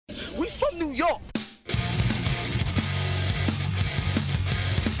from New York.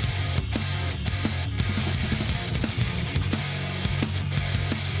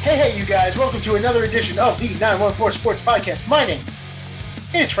 Hey, you guys. Welcome to another edition of the 914 Sports Podcast. My name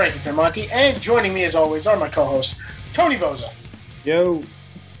is Frankie Tremonti, and joining me as always are my co-hosts, Tony Boza. Yo.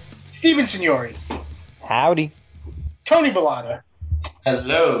 Steven Signori. Howdy. Tony Bellata.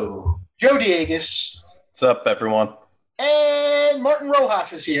 Hello. Joe Diegas. What's up, everyone? And Martin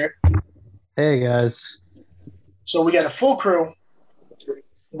Rojas is here. Hey, guys. So we got a full crew.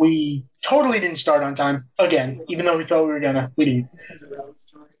 We totally didn't start on time, again, even though we thought we were gonna. We didn't.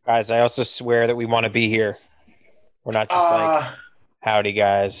 Guys, I also swear that we want to be here. We're not just like, howdy,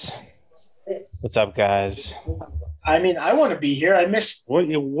 guys. What's up, guys? I mean, I want to be here. I missed What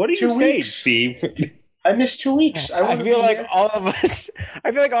do 2 you say, weeks. Steve? I missed 2 weeks. I feel like all of us,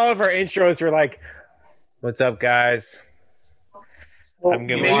 I feel like all of our intros were like, what's up, guys? I'm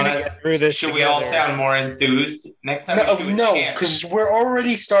going to get through this. Should we all sound more enthused next time? No, because we're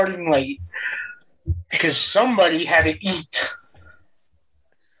already starting late. Because somebody had to eat.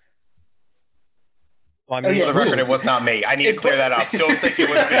 Well, For the record, it was not me. I need to clear that up. Don't think it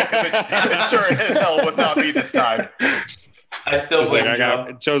was me, because it sure as hell was not me this time. I still blame Joe.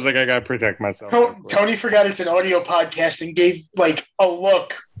 It shows like I got to protect myself. Tony forgot it's an audio podcast and gave like a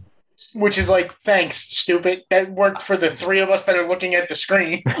look, which is like, thanks, stupid. That worked for the three of us that are looking at the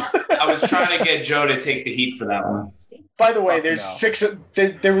screen. I was trying to get Joe to take the heat for that one. By the way, there's six.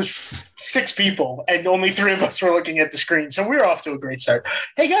 There was 6 people, and only 3 of us were looking at the screen, so we're off to a great start.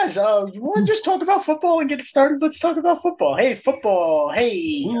 Hey guys, you want to just talk about football and get it started? Let's talk about football. Hey, football.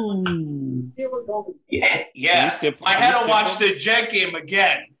 Hey. Yeah. I had to watch the Jet game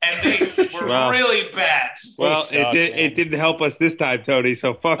again, and they were really bad. Well, it didn't help us this time, Tony.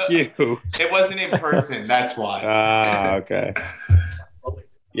 So fuck you. It wasn't in person. That's why. Okay.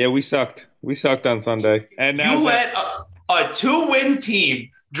 Yeah, we sucked. We sucked on Sunday, and now you let a 2-win team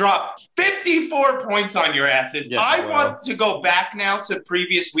drop 54 points on your asses. Yeah, I want to go back now to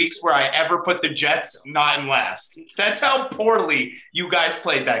previous weeks where I ever put the Jets not in last. That's how poorly you guys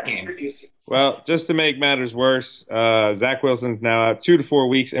played that game. Well, just to make matters worse, Zach Wilson's now out 2 to 4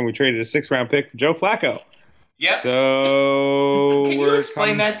 weeks, and we traded a 6th-round pick for Joe Flacco. Yep. So can you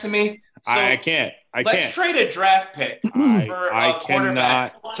explain that to me? So I can't. Let's trade a draft pick for a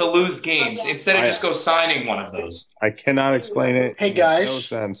quarterback to lose games instead of just go signing one of those. I cannot explain it. Hey guys. No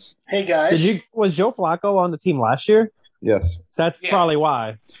sense. Hey guys. Was Joe Flacco on the team last year? Yes. That's probably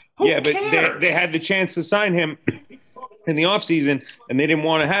why. Who but cares? they had the chance to sign him in the offseason, and they didn't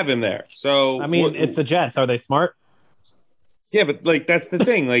want to have him there. So I mean, it's the Jets. Are they smart? Yeah, but like that's the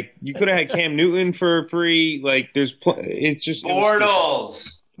thing. Like you could have had Cam Newton for free. Like it's just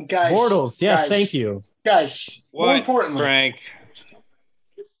Bortles. Guys, Bortles, yes, thank you. Guys, more importantly, Frank?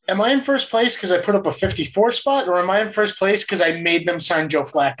 Am I in first place because I put up a 54 spot, or am I in first place because I made them sign Joe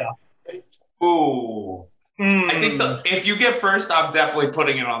Flacco? Ooh. I think if you get first, I'm definitely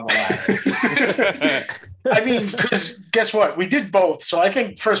putting it on the ladder. I mean, because guess what? We did both, so I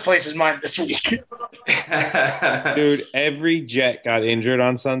think first place is mine this week. Dude, every Jet got injured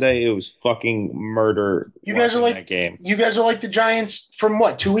on Sunday. It was fucking murder. You guys are like that game. You guys are like the Giants from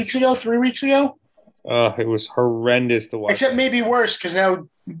what? 2 weeks ago? 3 weeks ago? It was horrendous to watch. Except maybe worse because now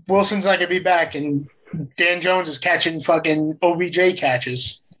Wilson's not gonna be back, and Dan Jones is catching fucking OBJ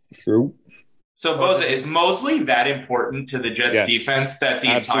catches. True. So, Boza, is Mosley that important to the Jets defense that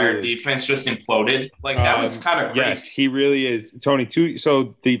the entire defense just imploded? Like, that was kind of crazy. Yes, he really is. Tony,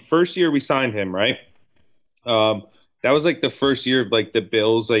 so the first year we signed him, right? That was like the first year of like the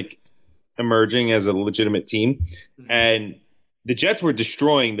Bills like emerging as a legitimate team. Mm-hmm. And the Jets were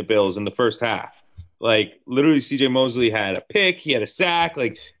destroying the Bills in the first half. Like, literally, CJ Mosley had a pick. He had a sack.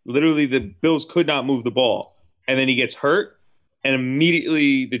 Like, literally, the Bills could not move the ball. And then he gets hurt. And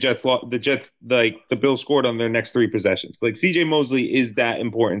immediately the Bills scored on their next 3 possessions. Like CJ Mosley is that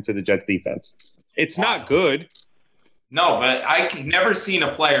important to the Jets defense. It's not good. No, but I've never seen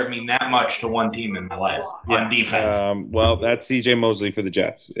a player mean that much to one team in my life on defense. Well, that's CJ Mosley for the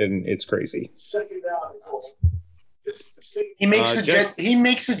Jets, and it's crazy. He makes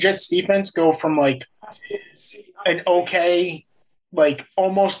the Jets defense go from like an okay, like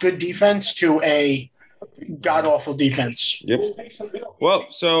almost good defense to a god-awful defense. Yep. Well,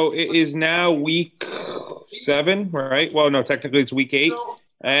 so it is now week 7, right? Well, no, technically it's week 8.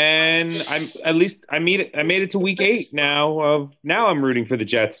 And I made it to week 8 now. Now I'm rooting for the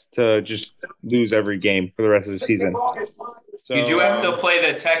Jets to just lose every game for the rest of the season. So, you do have to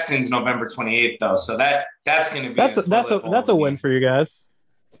play the Texans November 28th, though. So that's going to be that's a win for you guys.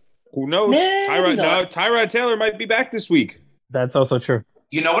 Who knows? Tyrod Taylor might be back this week. That's also true.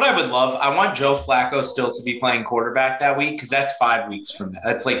 You know what I would love? I want Joe Flacco still to be playing quarterback that week because that's 5 weeks from that.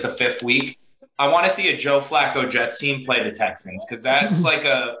 That's like the 5th week. I want to see a Joe Flacco Jets team play the Texans because that's like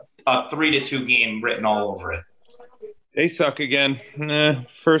a 3-2 game written all over it. They suck again.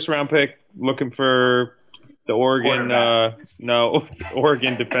 First round pick, looking for the Oregon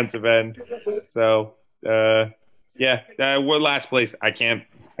Oregon defensive end. So we're last place. I can't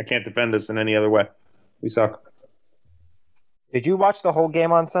defend this in any other way. We suck. Did you watch the whole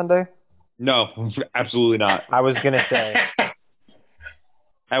game on Sunday? No, absolutely not. I was gonna say.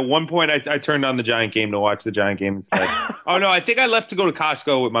 At one point, I turned on the Giant game to watch the Giant game instead. Oh no, I think I left to go to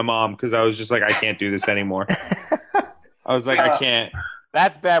Costco with my mom because I was just like, I can't do this anymore. I was like, I can't.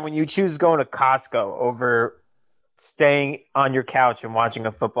 That's bad when you choose going to Costco over staying on your couch and watching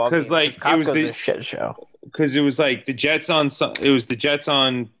a football game. Because like Costco's a shit show. Because it was like the Jets on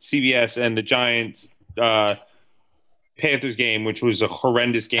CBS and the Giants Panthers game, which was a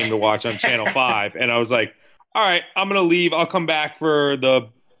horrendous game to watch on Channel 5, and I was like, all right, I'm gonna leave. I'll come back for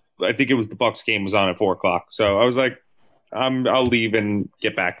I think it was the Bucs game was on at 4:00. So I was like, I'll leave and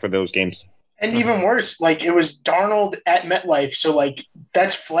get back for those games. And even worse, like it was Darnold at MetLife, so like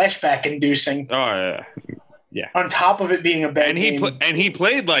that's flashback inducing. Oh yeah. On top of it being a bad game, and he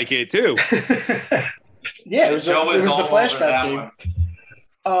played like it too. Yeah, it was the flashback game.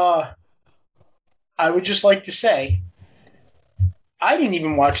 I would just like to say, I didn't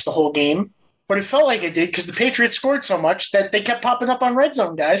even watch the whole game, but it felt like it did because the Patriots scored so much that they kept popping up on Red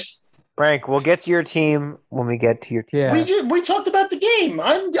Zone, guys. Frank, we'll get to your team when we get to your team. Yeah. We talked about the game.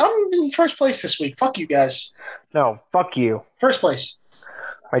 I'm in first place this week. Fuck you guys. No, fuck you. First place.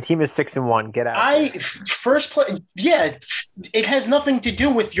 My team is 6-1. Get out. First place. Yeah, it has nothing to do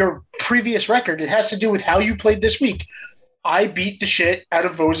with your previous record. It has to do with how you played this week. I beat the shit out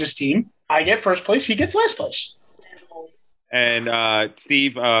of Vose's team. I get first place. He gets last place. And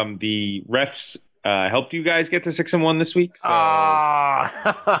Steve, the refs helped you guys get to 6-1 this week. So.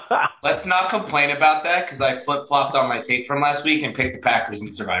 Let's not complain about that because I flip-flopped on my tape from last week and picked the Packers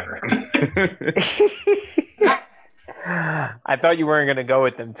in Survivor. I thought you weren't going to go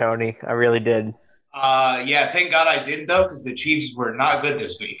with them, Tony. I really did. Yeah, thank God I didn't though, because the Chiefs were not good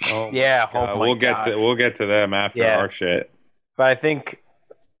this week. Yeah, we'll get to them after our shit. But I think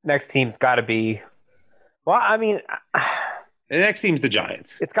next team's got to be. Well, I mean, the next team's the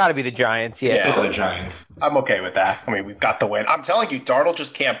Giants. It's got to be the Giants. Yeah, still the Giants. I'm okay with that. I mean, we've got the win. I'm telling you, Darnold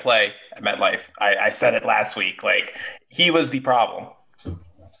just can't play at MetLife. I said it last week. Like he was the problem.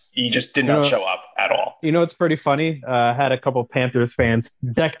 He just did not show up at all. You know, it's pretty funny. I had a couple Panthers fans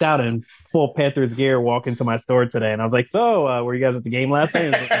decked out in full Panthers gear walk into my store today. And I was like, so were you guys at the game last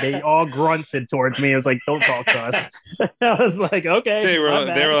night? They all grunted towards me. It was like, don't talk to us. I was like, okay. They were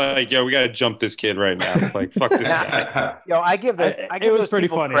like, yo, we got to jump this kid right now. Like, fuck this guy. Yo, I give those pretty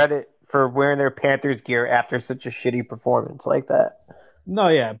funny credit for wearing their Panthers gear after such a shitty performance like that. No,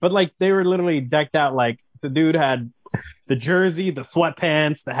 yeah. But like they were literally decked out. Like the dude had the jersey, the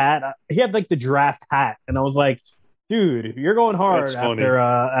sweatpants, the hat. He had like the draft hat, and I was like, "Dude, you're going hard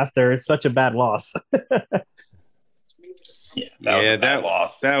after such a bad loss." That was a bad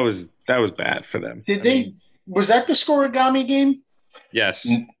loss. That was bad for them. Was that the Scorigami game? Yes.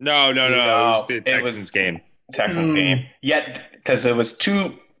 No. It was the Texans game. Texans game. Yeah, because it was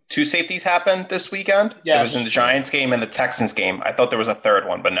two safeties happened this weekend. Yes. It was in the Giants game and the Texans game. I thought there was a third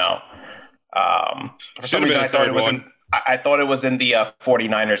one, but no. For some reason, I thought it was in the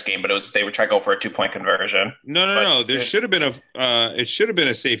 49ers game, but they were trying to go for a 2-point conversion. No. There should have been a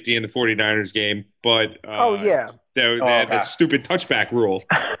safety in the 49ers game, but they had that stupid touchback rule.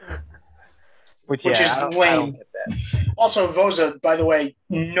 Which is lame. Also, Vosa, by the way,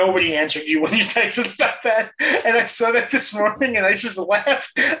 nobody answered you when you texted about that, and I saw that this morning, and I just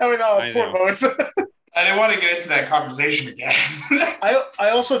laughed. I went, "Oh, poor Vosa." I didn't want to get into that conversation again. I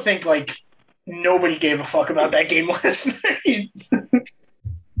also think like nobody gave a fuck about that game last night.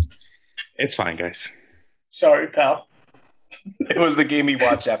 It's fine, guys. Sorry, pal. It was the game he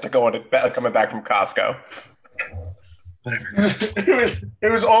watched after coming back from Costco. Whatever.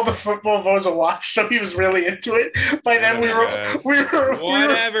 It was all the football Vosa watched, so he was really into it. By then we were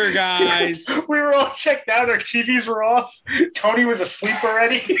guys. We were all checked out. Our TVs were off. Tony was asleep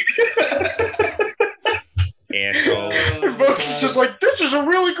already. Asshole. And Vosa's just like, this is a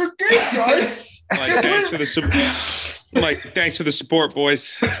really good game, guys. Thanks for the support. Thanks for the support,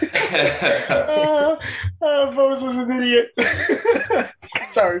 boys. Vosa's an idiot.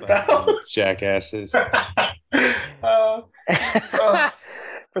 Sorry, pal. Jackasses.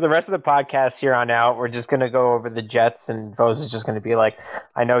 For the rest of the podcast here on out, we're just going to go over the Jets, and Vos is just going to be like,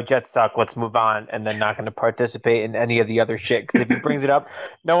 I know Jets suck, let's move on, and then not going to participate in any of the other shit. Because if he brings it up,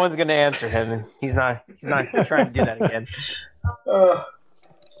 no one's going to answer him, and he's not trying to do that again.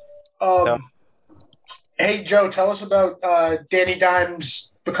 Hey, Joe, tell us about Danny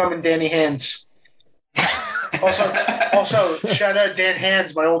Dimes becoming Danny Hands. Also, shout out Dan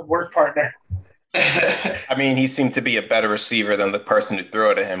Hands, my old work partner. I mean, he seemed to be a better receiver than the person who threw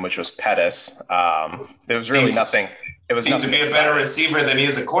it at him, which was Pettis. There was really nothing. It was seemed to be a better receiver than he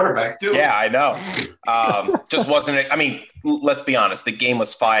is a quarterback, too. Yeah, I know. Just wasn't. I mean, let's be honest. The game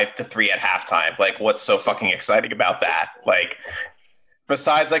was 5-3 at halftime. Like, what's so fucking exciting about that? Like,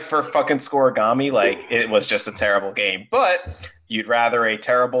 besides, like, for fucking scoregami, like, it was just a terrible game. But you'd rather a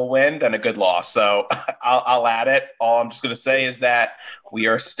terrible win than a good loss. So I'll add it. All I'm just going to say is that we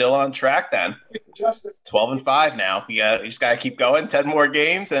are still on track then. 12-5 now. We just got to keep going. 10 more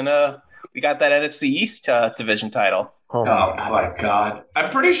games, and we got that NFC East division title. Oh, my God. I'm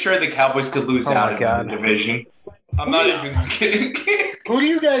pretty sure the Cowboys could lose out in the division. I'm not even kidding. Who do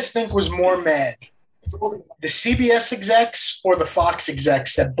you guys think was more mad? The CBS execs or the Fox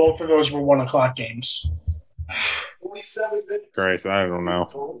execs that both of those were 1 o'clock games? Christ, I don't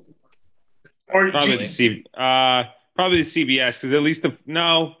know. Or probably the CBS because at least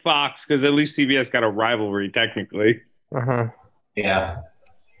Fox because at least CBS got a rivalry technically. Yeah.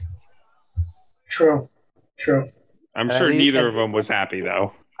 True. I'm sure neither of them was happy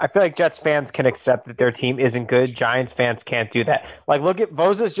though. I feel like Jets fans can accept that their team isn't good. Giants fans can't do that. Like, look at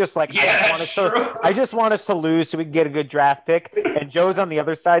Vosa's just like, I just want us to lose so we can get a good draft pick. And Joe's on the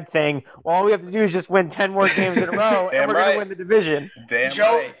other side saying, well, all we have to do is just win 10 more games in a row and we're going to win the division.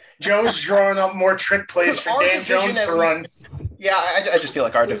 Joe's drawing up more trick plays for Dan Jones to run. Yeah, I just feel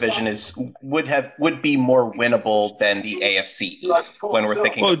like our division would be more winnable than the AFC East when we're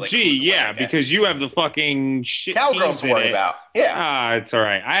thinking. Well, because you have the fucking shit Cowgirls to worry about. Yeah, it's all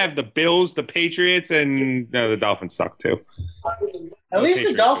right. I have the Bills, the Patriots, and the Dolphins suck too. At least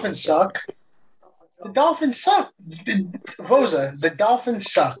the Dolphins suck. The Dolphins suck. Vosa, the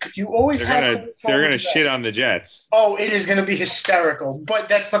Dolphins suck. You always they're gonna shit on the Jets. Oh, it is gonna be hysterical. But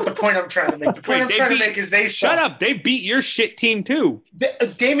that's not the point I'm trying to make. The point I'm trying to make is they suck. Shut up. They beat your shit team too.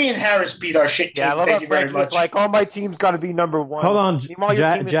 Damian Harris beat our shit team. Yeah, I love Thank you very Frank much. was like, oh, my team's got to be number one. Hold on.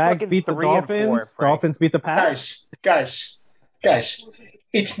 Jags beat the Dolphins. Dolphins beat the Pats. Guys.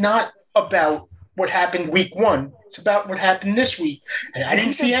 It's not about what happened week 1. It's about what happened this week. And I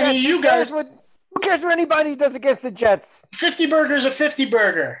didn't see any of you guys. Who cares what anybody does against the Jets? 50 burgers a 50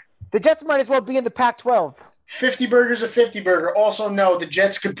 burger. The Jets might as well be in the Pac-12. 50 burgers a 50 burger. Also, no, the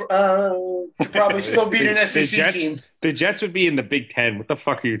Jets could probably still beat an SEC team. The Jets would be in the Big Ten. What the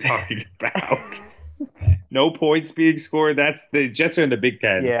fuck are you talking about? No points being scored. The Jets are in the Big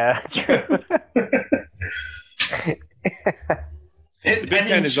Ten. Yeah. The Big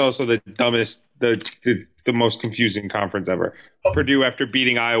Ten is also the dumbest, the most confusing conference ever. Purdue, after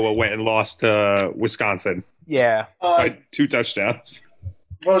beating Iowa, went and lost to Wisconsin. Yeah. By 2 touchdowns.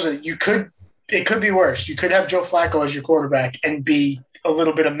 Rosa, it could be worse. You could have Joe Flacco as your quarterback and be a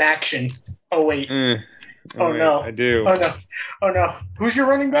little bit of action. Oh, wait. No. I do. Oh, no. Who's your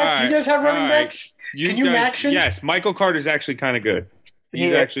running back? Do you guys have running backs? Can you action? Yes. Michael Carter's actually kind of good.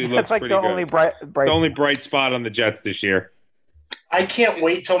 He actually looks pretty good. That's like the only bright spot on the Jets this year. I can't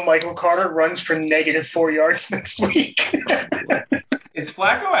wait till Michael Carter runs for -4 yards next week. Is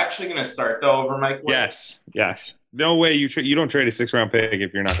Flacco actually going to start, though, over Mike White? Yes. No way you don't trade a 6th-round pick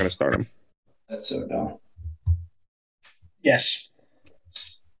if you're not going to start him. That's so dumb. Yes.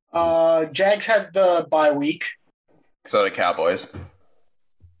 Jags had the bye week. So did Cowboys.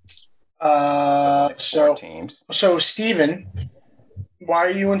 So Steven, why are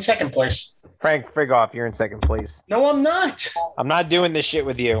you in second place? Frank, frig off. You're in second place. No, I'm not. I'm not doing this shit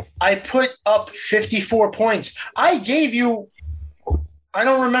with you. I put up 54 points. I don't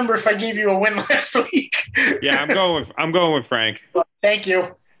remember if I gave you a win last week. Yeah, I'm going with Frank. Thank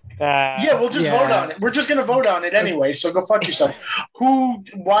you. We'll just vote on it. We're just going to vote on it anyway, so go fuck yourself.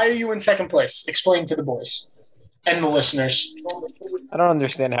 Why are you in second place? Explain to the boys and the listeners. I don't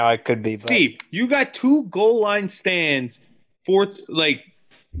understand how I could be. Steve, you got 2 goal line stands with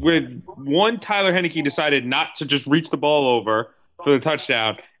one Tyler Henneke decided not to just reach the ball over for the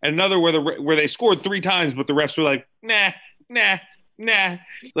touchdown, and another where they scored 3 times, but the refs were like, nah.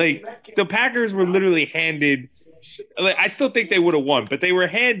 Like, the Packers were literally handed. Like, I still think they would have won, but they were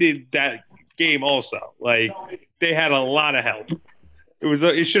handed that game also. Like, they had a lot of help.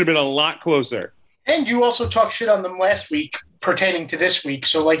 It should have been a lot closer. And you also talked shit on them last week pertaining to this week,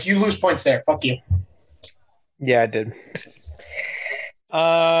 so like you lose points there. Fuck you. Yeah, I did.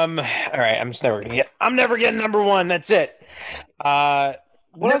 All right, I'm never getting number one. That's it.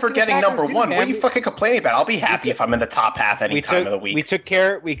 Never getting number one. What are you fucking complaining about? I'll be happy if I'm in the top half any time of the week. We took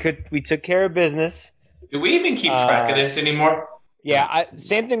care of business. Do we even keep track of this anymore? Yeah,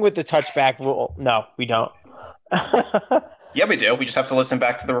 same thing with the touchback rule. No, we don't. Yeah, we do. We just have to listen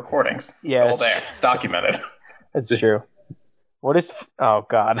back to the recordings. Yeah, all there. It's documented. That's true. What is? Oh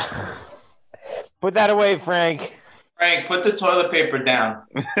God! Put that away, Frank. Frank, put the toilet paper down.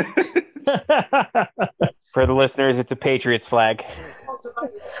 For the listeners, it's a Patriots flag.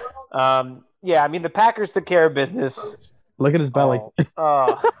 Yeah, I mean the Packers took care of business. Look at his belly.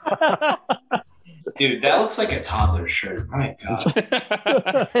 Dude, that looks like a toddler shirt. My God.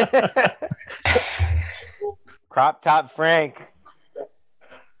 Crop top Frank.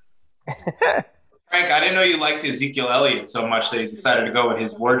 Frank, I didn't know you liked Ezekiel Elliott so much that you decided to go with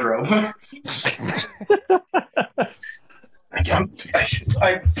his wardrobe. I'm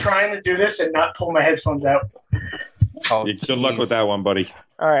trying to do this and not pull my headphones out. Oh, good luck with that one, buddy.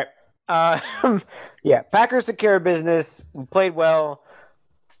 All right. Yeah, Packers took care of business. We played well.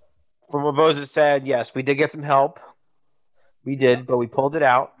 From what Boza said, yes, we did get some help. We did, but we pulled it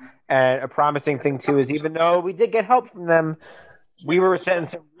out. And a promising thing, too, is even though we did get help from them, we were setting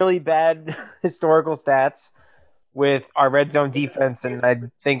some really bad historical stats with our red zone defense. And I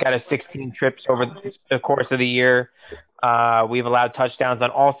think out of 16 trips over the course of the year, we've allowed touchdowns on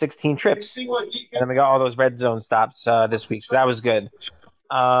all 16 trips. And then we got all those red zone stops this week. So that was good.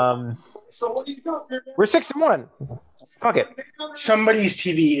 We're 6-1. Fuck it. Somebody's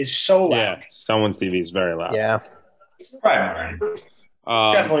TV is so loud. Yeah, someone's TV is very loud. Yeah. Right,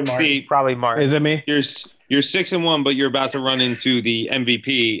 Definitely Martin. Steve, Probably Martin. Is it me? You're 6-1, but you're about to run into the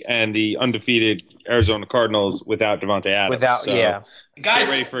MVP and the undefeated Arizona Cardinals without Devontae Adams. Yeah.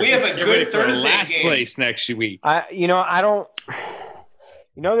 Guys, we have a good Thursday last game. place next week. I don't.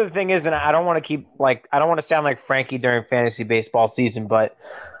 The thing is, and I don't want to sound like Frankie during fantasy baseball season, but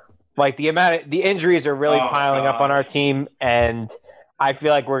like the injuries are really piling up on our team, and I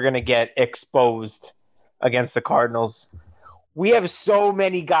feel like we're gonna get exposed against the Cardinals. We have so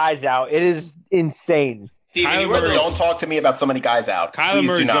many guys out; it is insane. Steven, don't talk to me about so many guys out. Kyler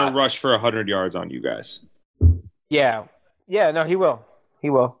Murray's gonna rush for 100 yards on you guys. Yeah, no, he will. He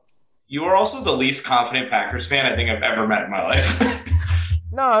will. You are also the least confident Packers fan I think I've ever met in my life.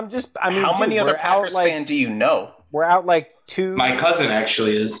 No, how many other Packers fans do you know? We're out like two. My cousin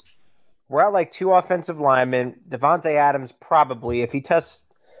actually is. We're out like two offensive linemen. Devontae Adams probably, if he tests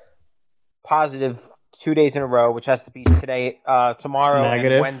positive 2 days in a row, which has to be today, tomorrow,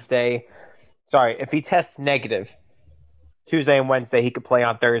 negative. And Wednesday. Sorry, if he tests negative Tuesday and Wednesday, he could play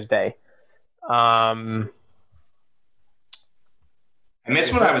on Thursday. I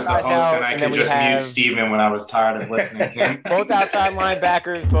miss when I was the host and I could just mute Steven when I was tired of listening to him. Both outside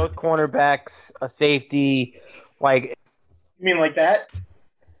linebackers, both cornerbacks, a safety. Like, you mean like that?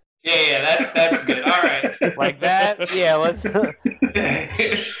 Yeah, that's good. All right. Like that? Yeah, let's.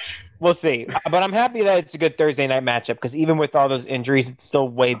 We'll see. But I'm happy that it's a good Thursday night matchup because even with all those injuries, it's still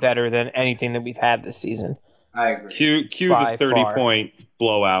way better than anything that we've had this season. I agree. Cue the 30-point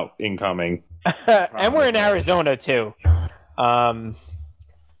blowout incoming. And we're in Arizona, too.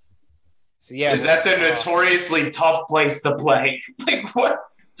 So yeah, because that's a notoriously tough place to play. Like, what?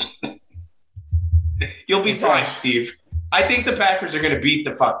 You'll be fine, Steve. I think the Packers are going to beat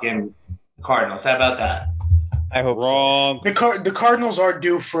the fucking Cardinals. How about that? I hope wrong. So. The Cardinals are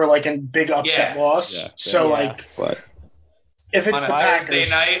due for like a big upset loss. But if it's on the a Packers, Thursday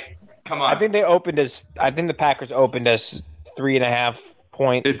night, come on. I think the Packers opened us 3.5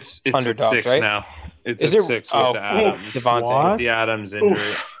 point. It's underdogs, 6 right? now. It's 6 with the Adams. Devontae. The Adams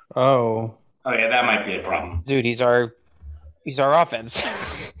injury. Oh yeah, that might be a problem. Dude, he's our offense.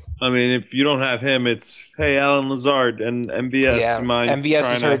 I mean, if you don't have him, it's Alan Lazard and MVS. Yeah, You mind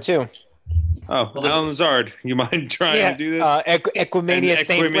MVS is hurt too. Oh, Alan Lazard, you mind trying to do this?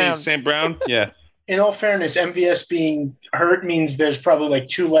 Equimania St. Brown. Yeah. In all fairness, MVS being hurt means there's probably like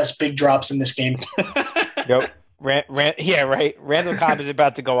 2 less big drops in this game. Yep. Yeah, right. Randall Cobb is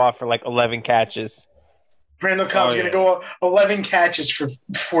about to go off for like 11 catches. Randall Cobb's going to go 11 catches for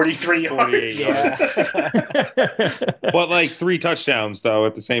 43 yards. Yeah. But like 3 touchdowns, though,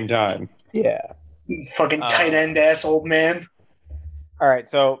 at the same time. Yeah. Fucking tight end ass old man. All right,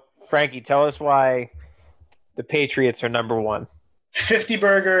 so Frankie, tell us why the Patriots are number 1. 50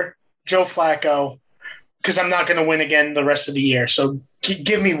 burger, Joe Flacco, because I'm not going to win again the rest of the year. So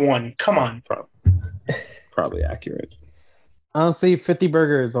give me one. Come on. Probably accurate. Honestly, 50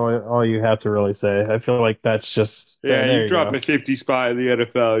 burger is all you have to really say. I feel like that's just yeah. You drop a 50 spot in the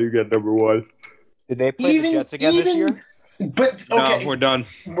NFL, you get number 1. Did they play the Jets again this year? But okay, no, we're done.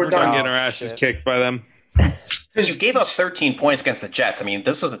 We're done. Getting our asses kicked by them. You gave up 13 points against the Jets. I mean,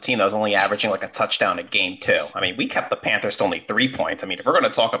 this was a team that was only averaging like a touchdown a game, too. I mean, we kept the Panthers to only 3 points. I mean, if we're going to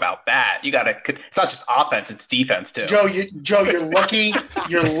talk about that, you got to. It's not just offense; it's defense too. Joe, you're lucky.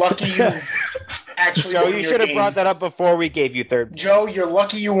 You're lucky. You actually. Joe, you should have brought that up before we gave you third. Joe, you're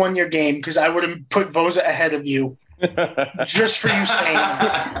lucky you won your game because I would have put Vosa ahead of you. Just for you saying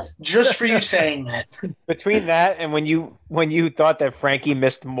that. Just for you saying that. Between that and when you thought that Frankie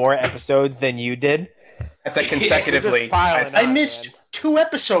missed more episodes than you did. I said consecutively. I missed 2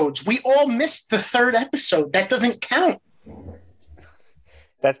 episodes. We all missed the 3rd episode. That doesn't count.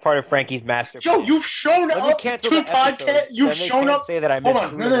 That's part of Frankie's master. Joe, you've shown up to podcast. You've shown up. Say that I missed.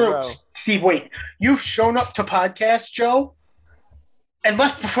 Hold on, no. Steve, wait. You've shown up to podcast, Joe, and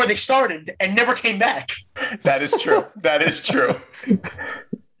left before they started, and never came back. That is true. That is true.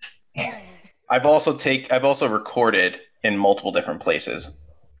 I've also recorded in multiple different places,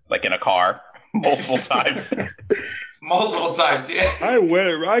 like in a car. Multiple times. Multiple times, yeah.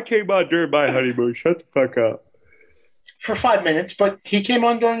 I came on during my honeymoon. Shut the fuck up. For 5 minutes, but he came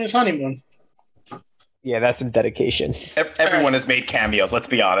on during his honeymoon. Yeah, that's some dedication. Everyone has made cameos, let's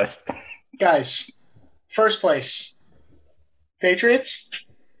be honest. Guys, first place. Patriots?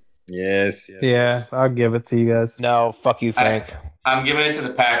 Yes. Yeah, I'll give it to you guys. No, fuck you, Frank. I'm giving it to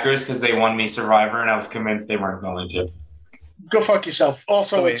the Packers because they won me Survivor, and I was convinced they weren't going to. Go fuck yourself.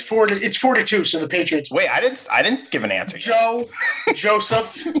 Also, So it's 4-2, so the Patriots. Wait, I didn't give an answer yet.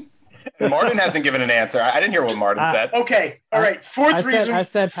 Joseph. Martin hasn't given an answer. I didn't hear what Martin said. Okay, all right. Fourth Pat.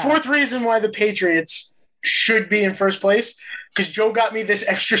 reason why the Patriots should be in first place, because Joe got me this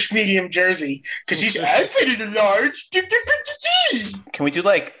extra medium jersey, because he's I fitted a large. Can we do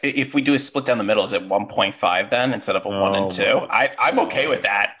if we do a split down the middle, is it 1.5 then instead of a 1 and 2? I'm okay with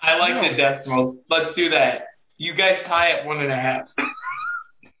that. I like the decimals. Let's do that. You guys tie at 1.5.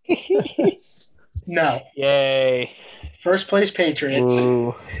 No. Yay. First place Patriots.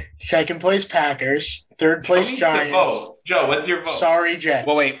 Ooh. Second place Packers. Third place Giants. Joe, what's your vote? Sorry, Jets.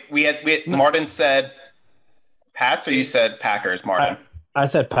 Well, wait. We had Martin said Pats, or you said Packers, Martin? I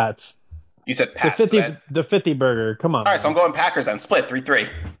said Pats. You said Pats. The 50 burger. Come on. All right, so I'm going Packers then. Split 3-3.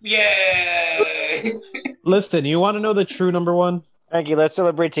 Yay! Listen, you want to know the true number one? Frankie, let's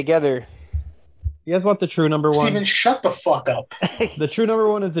celebrate together. You guys want the true number one? Steven, shut the fuck up. The true number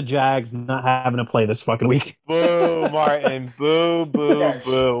one is the Jags not having to play this fucking week. Boo, Martin. Boo, boo, Yes.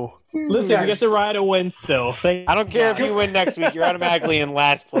 boo. Listen, we get to ride a win still. I don't care if you win next week. You're automatically in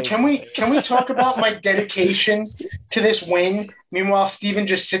last place. Can we talk about my dedication to this win? Meanwhile, Steven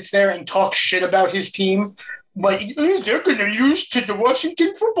just sits there and talks shit about his team. Like, they're going to lose to the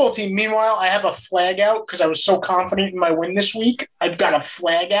Washington football team. Meanwhile, I have a flag out because I was so confident in my win this week. I've got a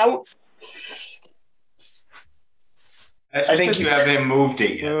flag out. That's just because you haven't moved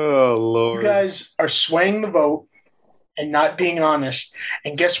it yet. Oh, Lord. You guys are swaying the vote and not being honest.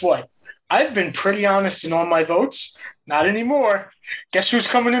 And guess what? I've been pretty honest in all my votes. Not anymore. Guess who's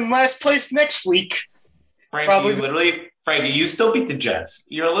coming in last place next week? Frankie, you still beat the Jets.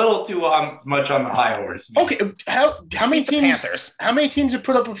 You're a little too much on the high horse. Okay, how many teams? Panthers. How many teams have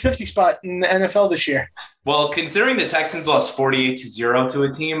put up a 50 spot in the NFL this year? Well, considering the Texans lost 48-0 to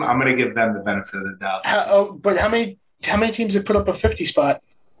a team, I'm going to give them the benefit of the doubt. But how many teams have put up a 50 spot?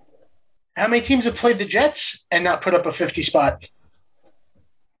 How many teams have played the Jets and not put up a 50 spot?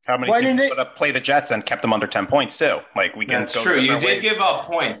 How many teams put up play the Jets and kept them under 10 points too? Like we can. That's true. You did give up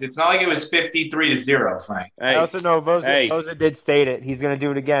points. It's not like it was 53-0, Frank. Hey, I also know Vosa did state it. He's going to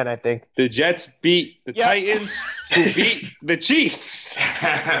do it again, I think. the Jets beat the Titans, who beat the Chiefs.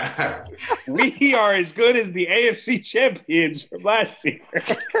 We are as good as the AFC champions from last year.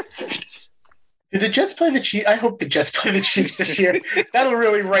 Did the Jets play the Chiefs? I hope the Jets play the Chiefs this year. That'll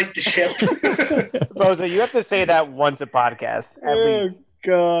really right the ship. Vosa, you have to say that once a podcast, at least.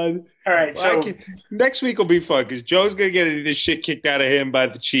 God. All right, so next week will be fun because Joe's going to get this shit kicked out of him by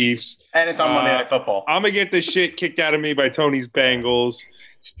the Chiefs. And it's on Monday Night Football. I'm going to get this shit kicked out of me by Tony's Bengals.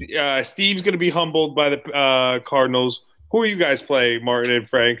 Steve's going to be humbled by the Cardinals. Who are you guys playing, Martin and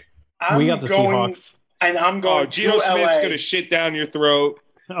Frank? We got the Seahawks. And I'm going Geno to Smith's LA. going to shit down your throat.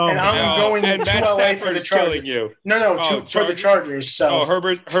 And I'm going and to Matt LA Stafford for the is killing Chargers. you. No, for the Chargers. So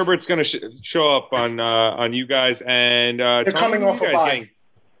Herbert's going to show up on you guys, and they're Tony, coming off a bye.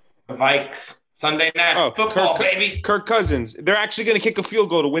 The Vikes. Sunday night football, baby. Kirk Cousins. They're actually going to kick a field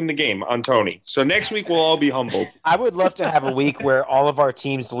goal to win the game on Tony. So next week we'll all be humbled. I would love to have a week where all of our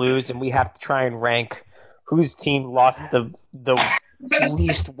teams lose and we have to try and rank whose team lost the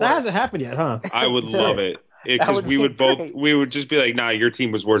least worst. That hasn't happened yet, huh? I would love it. because we would just be like, nah, your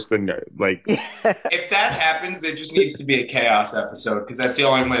team was worse than like. If that happens, it just needs to be a chaos episode because that's the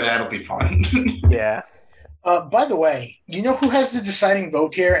only way that'll be fun. Yeah. By the way, you know who has the deciding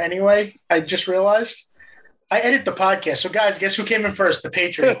vote here anyway? I just realized. I edit the podcast. So, guys, guess who came in first? The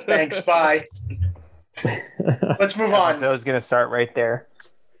Patriots. Thanks. Bye. Let's move on. So I was going to start right there.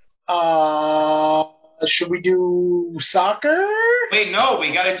 Should we do soccer? Wait, no.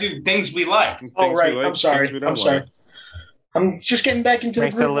 We got to do things we like. Oh, right. I'm sorry. I'm just getting back into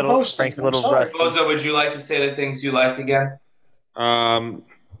Frank's the group of hosting. Frank's a little rusty. Bozo, would you like to say the things you liked again?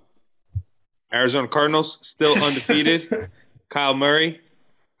 Arizona Cardinals still undefeated. Kyle Murray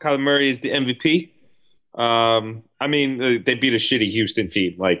is the MVP. I mean, they beat a shitty Houston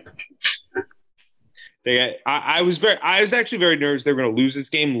team. Like, I was actually very nervous they were going to lose this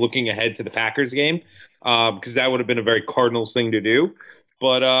game, looking ahead to the Packers game, because that would have been a very Cardinals thing to do.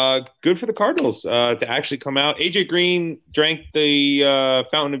 But good for the Cardinals to actually come out. AJ Green drank the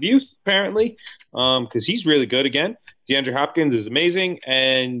fountain of youth apparently, because he's really good again. DeAndre Hopkins is amazing,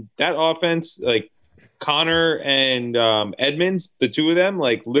 and that offense, like Connor and Edmonds, the two of them,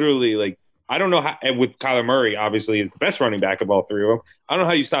 like literally, like I don't know how. And with Kyler Murray, obviously, is the best running back of all three of them. I don't know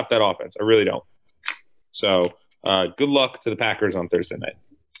how you stop that offense. I really don't. So good luck to the Packers on Thursday night.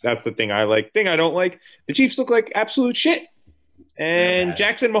 That's the thing I like. Thing I don't like: the Chiefs look like absolute shit, and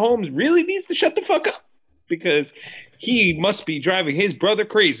Jackson Mahomes really needs to shut the fuck up because he must be driving his brother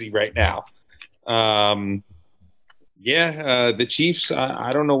crazy right now. The Chiefs,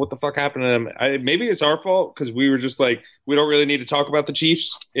 I don't know what the fuck happened to them. Maybe it's our fault because we were just like, we don't really need to talk about the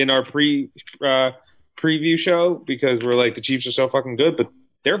Chiefs in our preview show because we're like, the Chiefs are so fucking good, but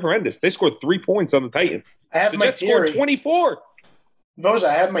they're horrendous. They scored 3 points on the Titans. I have my theory. Scored 24. Voza,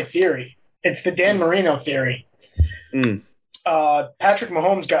 I have my theory. It's the Dan Marino theory. Patrick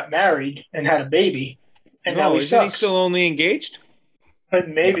Mahomes got married and had a baby, and now he sucks. Isn't he still only engaged?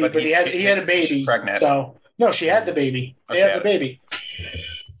 Maybe, but he had a baby. She's pregnant. So. No, she had the baby. They had the baby.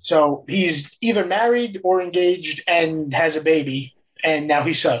 So he's either married or engaged and has a baby, and now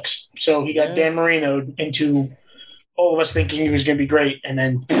he sucks. So he got Dan Marino into all of us thinking he was going to be great, and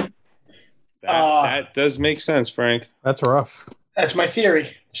then that does make sense, Frank. That's rough. That's my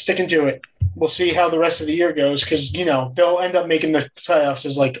theory. Sticking to it. We'll see how the rest of the year goes because they'll end up making the playoffs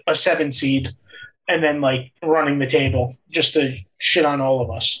as like a 7 seed, and then like running the table just to shit on all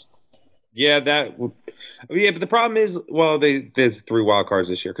of us. Yeah, but the problem is, well, there's 3 wild cards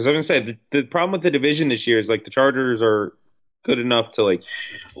this year. Because I was going to say, the problem with the division this year is, like, the Chargers are good enough to, like,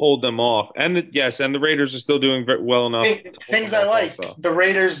 hold them off. And the Raiders are still doing well enough. Things I like. Also. The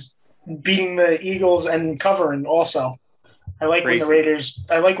Raiders beating the Eagles and covering also. I like when the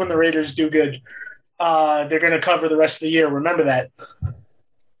Raiders do good. They're going to cover the rest of the year. Remember that.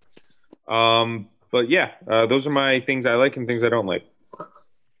 But, yeah, those are my things I like and things I don't like.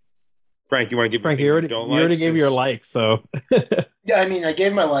 Frank, you want to give Frank? You already gave your like, so yeah. I mean, I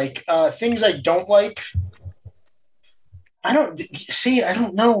gave my like. Things I don't like. I don't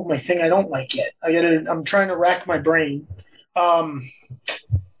know my thing I don't like yet. I'm trying to rack my brain. I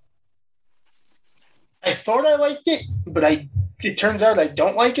thought I liked it, but it turns out I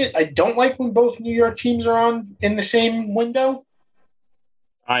don't like it. I don't like when both New York teams are on in the same window.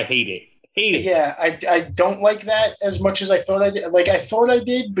 I hate it. Yeah, I don't like that as much as I thought I did. Like, I thought I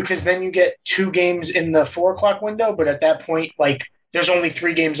did because then you get 2 games in the 4 o'clock window, but at that point, like, there's only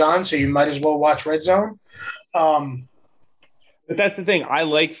 3 games on, so you might as well watch Red Zone. But that's the thing. I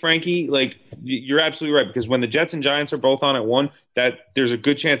like, Frankie, like, you're absolutely right, because when the Jets and Giants are both on at 1, that there's a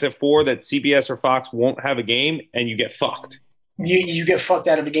good chance at 4 that CBS or Fox won't have a game, and you get fucked. You get fucked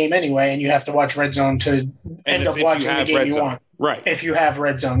out of a game anyway, and you have to watch Red Zone to end up watching the game you want. Right. If you have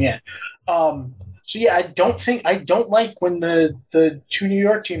Red Zone, yeah. So yeah, I don't like when the 2 New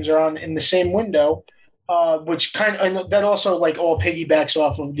York teams are on in the same window, which that also like all piggybacks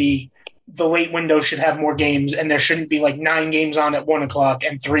off of the late window should have more games, and there shouldn't be like 9 games on at 1 o'clock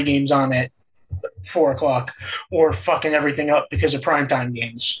and 3 games on at 4 o'clock, or fucking everything up because of primetime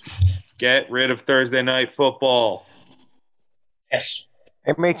games. Get rid of Thursday night football. Yes.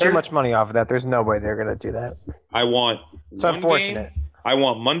 They make too much money off of that. There's no way they're going to do that. I want It's unfortunate. Game. I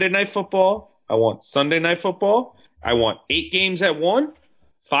want Monday Night Football. I want Sunday Night Football. I want 8 games at 1,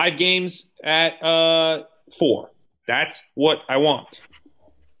 5 games at 4. That's what I want.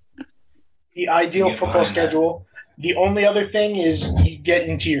 The ideal football schedule. The only other thing is you get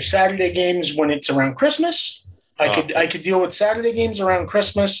into your Saturday games when it's around Christmas. I could deal with Saturday games around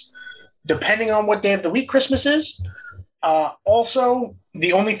Christmas, depending on what day of the week Christmas is. Also,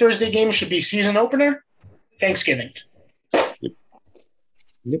 the only Thursday game should be season opener, Thanksgiving.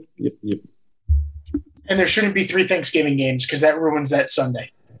 Yep. And there shouldn't be 3 Thanksgiving games because that ruins that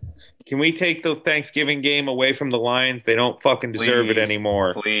Sunday. Can we take the Thanksgiving game away from the Lions? They don't fucking deserve it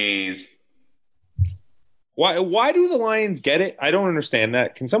anymore. Please. Why do the Lions get it? I don't understand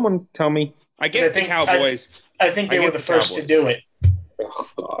that. Can someone tell me? I get the Cowboys. I think they were the first to do it. Oh,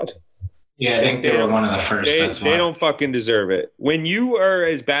 God. Yeah, I think they were one of the first. They don't fucking deserve it. When you are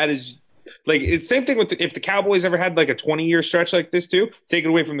as bad as like it's same thing with if the Cowboys ever had like a 20-year stretch like this too, take it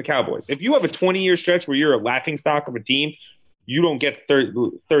away from the Cowboys. If you have a 20-year stretch where you're a laughingstock of a team, you don't get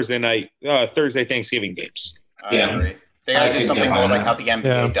Thursday Thanksgiving games. I agree. They gotta do something more like how the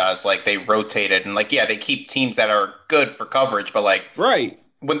NBA does. Like they rotate it and like they keep teams that are good for coverage, but like right.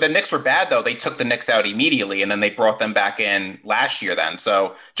 When the Knicks were bad, though, they took the Knicks out immediately, and then they brought them back in last year then.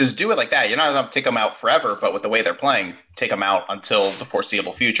 So just do it like that. You're not going to take them out forever, but with the way they're playing, take them out until the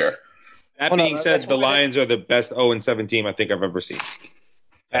foreseeable future. That being said, the Lions are the best 0-7 team I think I've ever seen.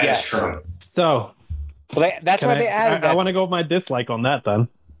 That is true. So that's why they added I want to go with my dislike on that then.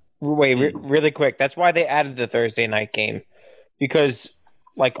 Wait, really quick. That's why they added the Thursday night game. Because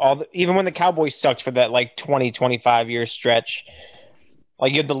like even when the Cowboys sucked for that like 20-25 year stretch,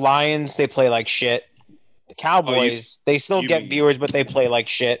 like you had the Lions, they play like shit. The Cowboys, they still get viewers, but they play like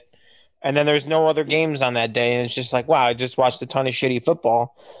shit. And then there's no other games on that day, and it's just like, wow, I just watched a ton of shitty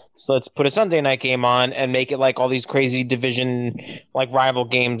football. So let's put a Sunday night game on and make it like all these crazy division, like rival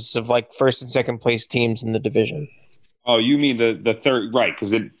games of like first and second place teams in the division. Oh, you mean the third, right? Because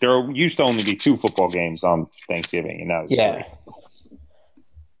there used to only be 2 football games on Thanksgiving, and now it's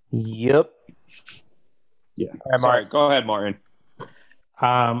 3. Yep. Yeah. Sorry, go ahead, Martin.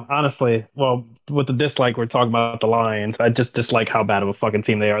 Honestly, well, with the dislike, we're talking about the Lions. I just dislike how bad of a fucking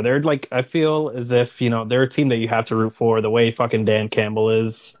team they are. They're like, I feel as if, they're a team that you have to root for. The way fucking Dan Campbell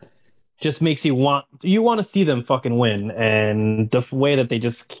is just makes you want to see them fucking win. And the way that they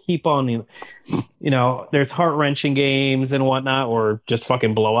just keep on, there's heart-wrenching games and whatnot, or just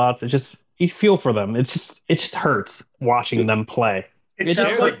fucking blowouts. It's just, you feel for them. It just hurts watching them play.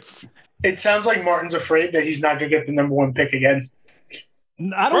 It sounds like Martin's afraid that he's not going to get the number 1 pick again.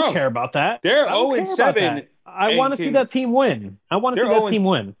 I don't care about that. They're 0-7. I want to see that team win. They're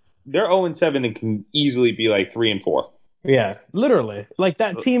 0-7 and can easily be like 3-4. Yeah, literally. Like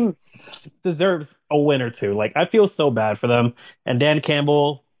that team deserves a win or two. Like I feel so bad for them, and Dan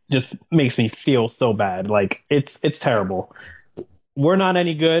Campbell just makes me feel so bad. Like it's terrible. We're not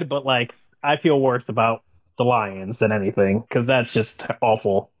any good, but like I feel worse about the Lions than anything because that's just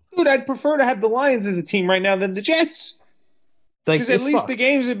awful. Dude, I'd prefer to have the Lions as a team right now than the Jets. Because at least the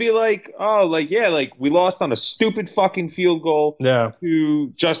games would be like, we lost on a stupid fucking field goal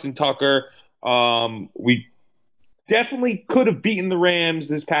to Justin Tucker. We definitely could have beaten the Rams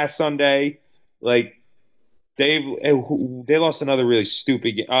this past Sunday. Like, they lost another really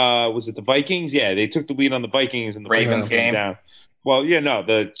stupid game. Was it the Vikings? Yeah, they took the lead on the Vikings and the Ravens game. Down. Well,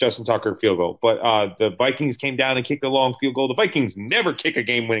 the Justin Tucker field goal. But the Vikings came down and kicked a long field goal. The Vikings never kick a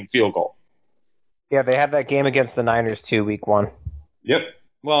game-winning field goal. Yeah, they had that game against the Niners too, week 1. Yep.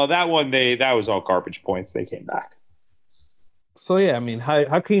 Well, that one that was all garbage points. They came back. So yeah, I mean,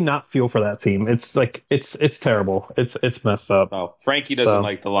 how can you not feel for that team? It's like it's terrible. It's messed up. Oh, Frankie doesn't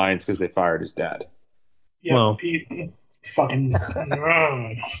like the Lions because they fired his dad. Yeah, well, he fucking.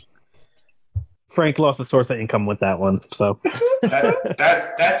 Frank lost a source of income with that one. So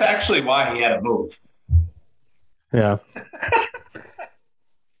that's actually why he had to move. Yeah.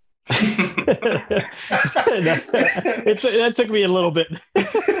 That took me a little bit.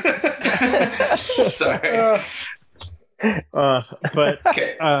 Sorry. But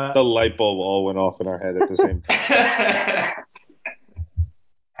okay. The light bulb all went off in our head at the same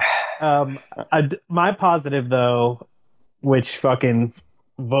time. My positive though, which fucking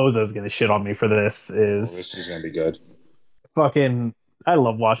Voza is gonna shit on me for this this is gonna be good. Fucking, I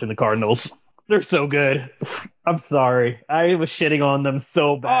love watching the Cardinals. They're so good. I'm sorry. I was shitting on them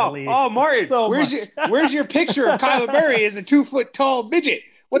so badly. Oh, Martin, where's your picture of Kyler Murray as a 2-foot-tall midget?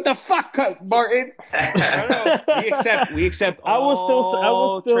 What the fuck, Martin? I don't know. We accept all I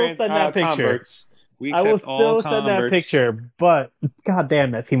will still send that picture. Converts. I will still send that picture, but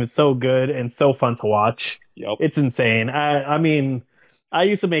goddamn, that team is so good and so fun to watch. Yep. It's insane. I mean, I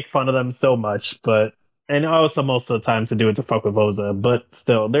used to make fun of them so much, and also most of the time to do it to fuck with Voza, but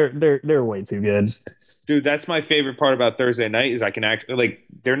still, they're way too good. Dude, that's my favorite part about Thursday night is I can actually, like,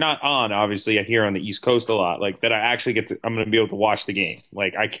 they're not on, obviously, here on the East Coast a lot, like, that I actually I'm going to be able to watch the game.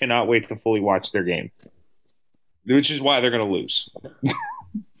 Like, I cannot wait to fully watch their game, which is why they're going to lose.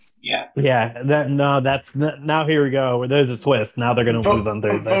 Yeah. Yeah. Now here we go. There's a twist. Now they're going to lose on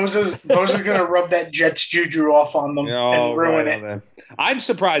Thursday. Voza's going to rub that Jets juju off on them and ruin it. I'm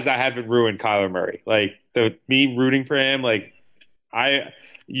surprised I haven't ruined Kyler Murray. Like me rooting for him, like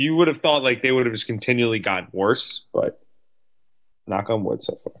you would have thought like they would have just continually gotten worse, but knock on wood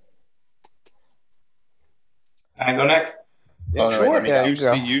so far. Can I go next? Yeah, sure.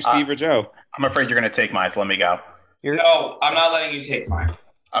 You, Steve, or Joe. I'm afraid you're going to take mine, so let me go. No, I'm not letting you take mine.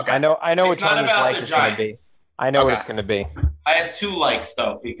 Okay. I know what It's not Tony's about like the is going to be. Giants. I know what it's going to be. I have 2 likes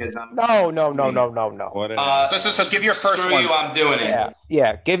though because I'm. No. So give your first screw one. you, I'm doing it.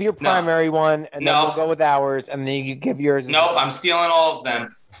 Yeah. Give your primary one, and then we'll go with ours, and then you give yours. Nope, I'm stealing all of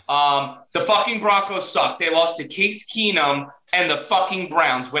them. The fucking Broncos suck. They lost to Case Keenum and the fucking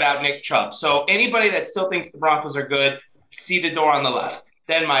Browns without Nick Chubb. So anybody that still thinks the Broncos are good, see the door on the left.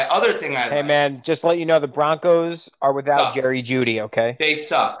 Then my other thing Hey, man, just let you know the Broncos are without Jerry Jeudy, okay? They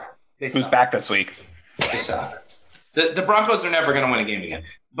suck. Who's back this week? They suck. The Broncos are never going to win a game again.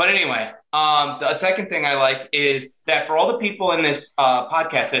 But anyway, the second thing I like is that for all the people in this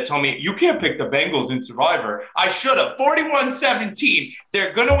podcast that told me, you can't pick the Bengals in Survivor, I should have. 41-17.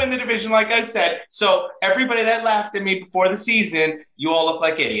 They're going to win the division, like I said. So everybody that laughed at me before the season, you all look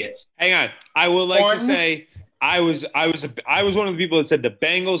like idiots. Hang on. I would like to say I was one of the people that said the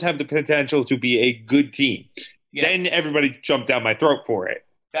Bengals have the potential to be a good team. Yes. Then everybody jumped down my throat for it.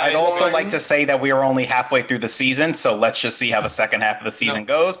 I'd also like to say that we are only halfway through the season, so let's just see how the second half of the season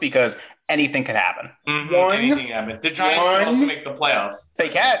goes, because anything could happen. Mm-hmm. Anything can happen. The Giants can also make the playoffs. They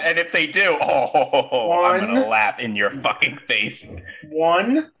can, and if they do, I'm going to laugh in your fucking face.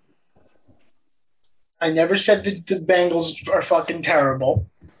 I never said that the Bengals are fucking terrible.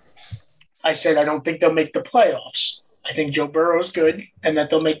 I said I don't think they'll make the playoffs. I think Joe Burrow's good, and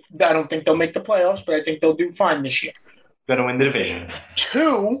that I don't think they'll make the playoffs, but I think they'll do fine this year. Going to win the division.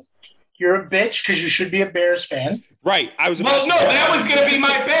 2, you're a bitch because you should be a Bears fan. Right. That was going to be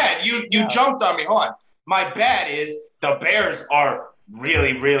my bad. You jumped on me. Hold on. My bad is the Bears are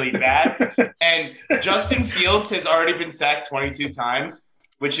really, really bad. And Justin Fields has already been sacked 22 times,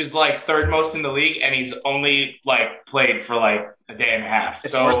 which is like third most in the league, and he's only like played for like a day and a half.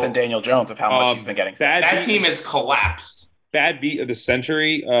 It's worse than Daniel Jones of how much he's been getting sacked. That team has collapsed. Bad beat of the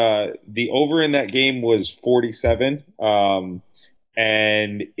century. The over in that game was 47, and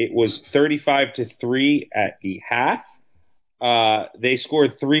it was 35-3 at the half. They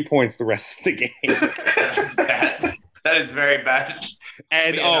scored 3 points the rest of the game. That's bad. That is very bad.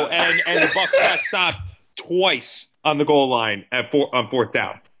 And the Bucs got stopped twice on the goal line on fourth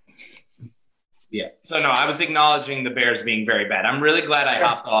down. Yeah. So no, I was acknowledging the Bears being very bad. I'm really glad I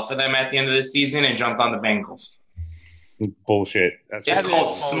hopped off of them at the end of the season and jumped on the Bengals. Bullshit. It's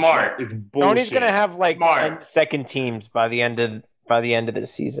called smart. It's bullshit. Tony's gonna have like 10 second teams by the end of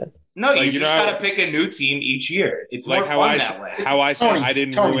this season. No, you just gotta pick a new team each year. It's like more fun that way. How I said I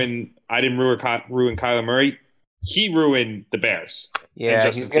didn't ruin Kyler Murray. He ruined the Bears. Yeah, and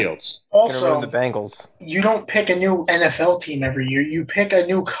Justin Fields. Also, ruin the Bengals. You don't pick a new NFL team every year. You pick a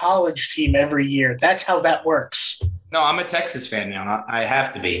new college team every year. That's how that works. No, I'm a Texas fan now. I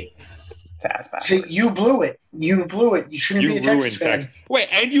have to be. See, you blew it. You shouldn't be a Texas fan. Wait,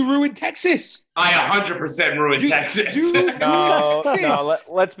 and you ruined Texas. I 100% ruined Texas. No,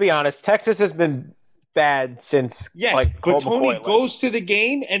 let's be honest. Texas has been bad since but Tony goes to the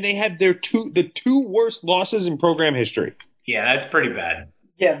game and they have the two worst losses in program history. Yeah, that's pretty bad.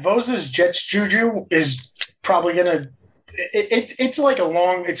 Yeah, Vosa's Jets juju is probably gonna. It's like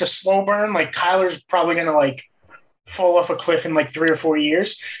it's a slow burn. Like Kyler's probably gonna like fall off a cliff in like 3 or 4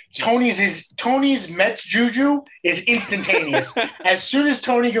 years. Tony's Mets juju is instantaneous. As soon as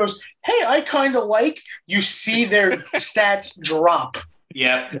Tony goes, hey, I kind of like, you see their stats drop.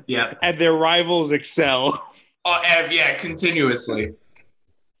 Yeah. And their rivals excel. Yeah, continuously.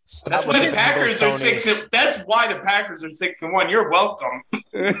 That's why the Packers are 6. That's why the Packers are 6-1. You're welcome.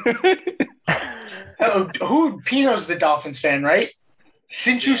 Pino's the Dolphins fan, right?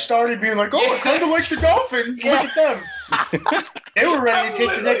 Since you started being like, I kind of like the Dolphins. Look at them. They were ready to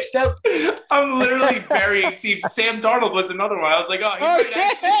take the next step. I'm literally burying teams. Sam Darnold was another one. I was like,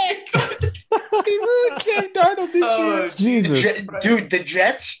 he ruined Sam Darnold this year. Jesus. Dude, the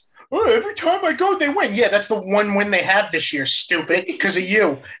Jets, every time I go, they win. Yeah, that's the one win they have this year, stupid, because of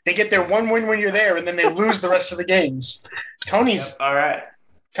you. They get their one win when you're there, and then they lose the rest of the games. Tony's all right.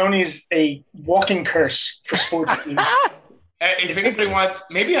 Tony's a walking curse for sports teams. If anybody wants,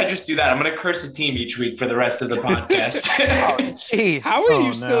 maybe I just do that. I'm going to curse a team each week for the rest of the podcast. Oh, jeez. How are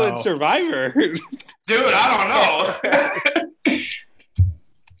you still in Survivor? Dude, I don't know.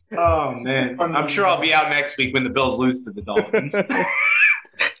 Oh, man. I'm sure I'll be out next week when the Bills lose to the Dolphins.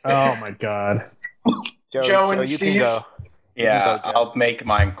 Oh, my God. Joe and you Steve. can go. Yeah, I'll make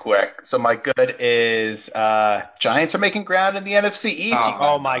mine quick. So my good is Giants are making ground in the NFC East.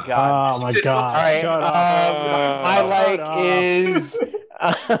 Oh my god! Oh my god! All right, Shut up! my like is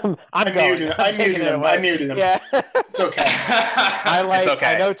I'm going. I muted him. I muted him. Yeah, it's okay. I like. It's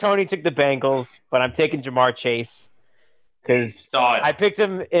okay. I know Tony took the Bengals, but I'm taking Jamar Chase because I picked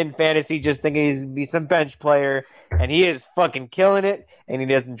him in fantasy just thinking he'd be some bench player, and he is fucking killing it. And he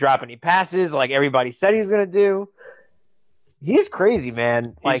doesn't drop any passes like everybody said he was gonna do. He's crazy,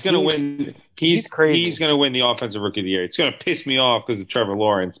 man. He's gonna win. He's crazy. He's gonna win the offensive rookie of the year. It's gonna piss me off because of Trevor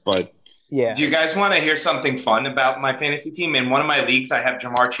Lawrence, but yeah. Do you guys want to hear something fun about my fantasy team? In one of my leagues, I have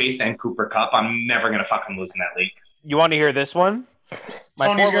Jamar Chase and Cooper Kupp. I'm never gonna fucking lose in that league. You want to hear this one?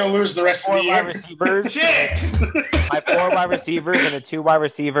 Tony's gonna lose the rest of the year. Receivers. Shit. My 4 wide receivers and a 2 wide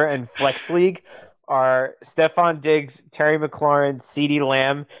receiver in flex league are Stephon Diggs, Terry McLaurin, CeeDee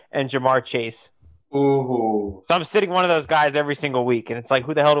Lamb, and Jamar Chase. Ooh. So I'm sitting one of those guys every single week, and it's like,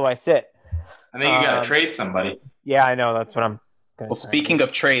 who the hell do I sit? I think you got to trade somebody. Yeah, I know. That's what I'm going to Well, speaking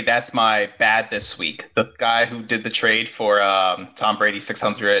of trade, that's my bad this week. The guy who did the trade for Tom Brady's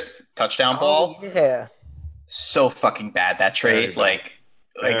 600 touchdown ball. Yeah. So fucking bad, that trade. Very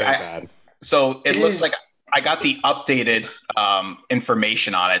bad. So it looks like I got the updated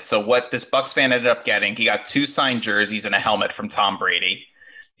information on it. So what this Bucs fan ended up getting, he got 2 signed jerseys and a helmet from Tom Brady.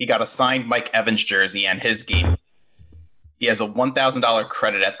 He got a signed Mike Evans jersey and his game. He has a $1,000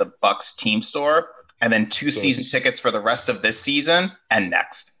 credit at the Bucs team store, and then 2 season tickets for the rest of this season and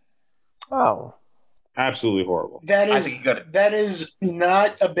next. Oh, absolutely horrible. That is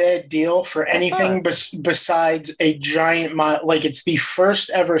not a bad deal for anything besides a giant like it's the first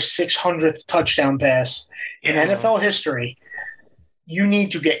ever 600th touchdown pass in NFL history. You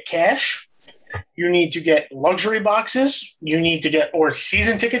need to get cash. You need to get luxury boxes. You need to get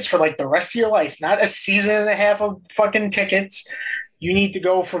season tickets for like the rest of your life, not a season and a half of fucking tickets. You need to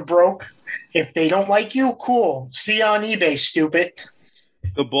go for broke. If they don't like you, cool. See you on eBay, stupid.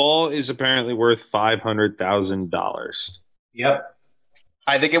 The ball is apparently worth $500,000. Yep.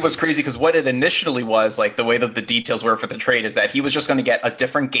 I think it was crazy because what it initially was, like the way that the details were for the trade, is that he was just going to get a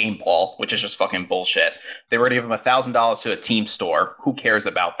different game ball, which is just fucking bullshit. They were going to give him $1,000 to a team store. Who cares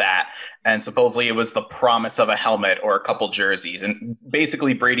about that? And supposedly it was the promise of a helmet or a couple jerseys. And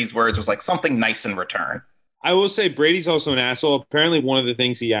basically Brady's words was like something nice in return. I will say Brady's also an asshole. Apparently one of the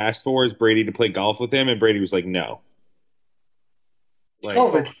things he asked for is Brady to play golf with him, and Brady was like, no. Like,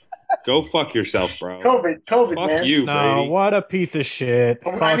 COVID. Go fuck yourself, bro. COVID, fuck man. you, No, Brady. what a piece of shit.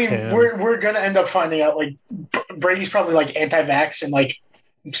 I mean, we're gonna end up finding out like Brady's probably like anti-vax and like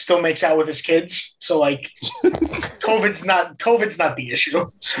still makes out with his kids. So like, COVID's not the issue.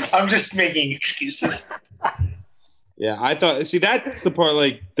 I'm just making excuses. Yeah, I thought. See, that's the part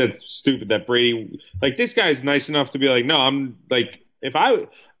like that's stupid. That Brady, like this guy's nice enough to be like, no, I'm like, if I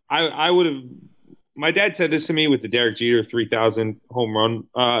would have. My dad said this to me with the Derek Jeter 3,000 home run,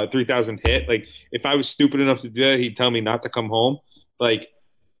 3,000 hit. Like, if I was stupid enough to do that, he'd tell me not to come home. Like,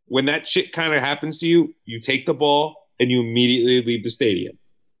 when that shit kind of happens to you, you take the ball and you immediately leave the stadium.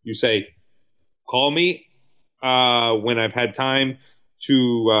 You say, call me when I've had time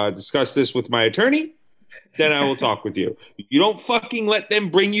to discuss this with my attorney. Then I will talk with you. You don't fucking let them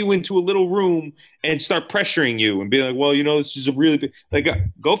bring you into a little room and start pressuring you and be like, well, this is a really big, like,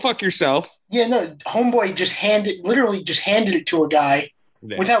 go fuck yourself. Yeah, no, homeboy just handed it to a guy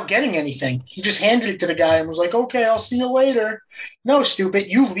without getting anything. He just handed it to the guy and was like, okay, I'll see you later. No, stupid.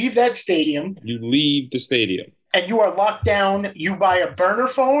 You leave that stadium. You leave the stadium. And you are locked down. You buy a burner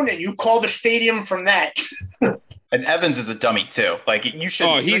phone and you call the stadium from that. And Evans is a dummy too. Like you should.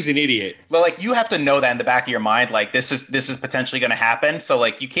 Oh, he's an idiot. Well, like you have to know that in the back of your mind, like this is potentially going to happen. So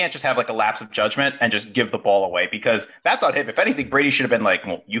like you can't just have like a lapse of judgment and just give the ball away because that's on him. If anything, Brady should have been like,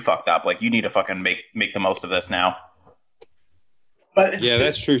 well, you fucked up. Like you need to fucking make the most of this now. But yeah,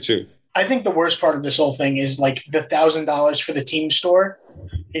 that's true too. I think the worst part of this whole thing is like the $1,000 for the team store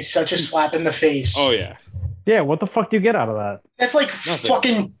is such a slap in the face. Oh yeah. Yeah, what the fuck do you get out of that? That's like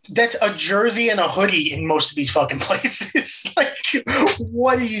that's a jersey and a hoodie in most of these fucking places. Like,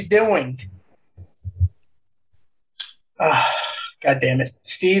 what are you doing? God damn it.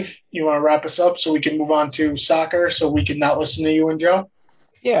 Steve, you want to wrap us up so we can move on to soccer so we can not listen to you and Joe?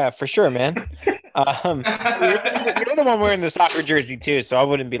 Yeah, for sure, man. You're the one wearing the soccer jersey too, so I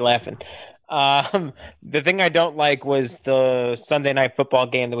wouldn't be laughing. The thing I don't like was the Sunday night football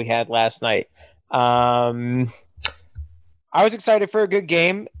game that we had last night. I was excited for a good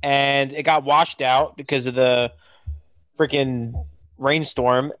game, and it got washed out because of the freaking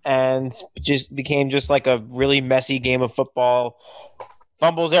rainstorm, and just became just like a really messy game of football.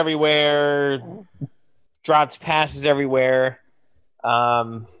 Fumbles everywhere, drops passes everywhere.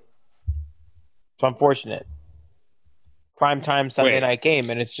 It's unfortunate. Primetime Sunday night game,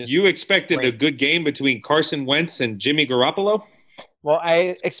 and it's just you expected a good game between Carson Wentz and Jimmy Garoppolo? Well,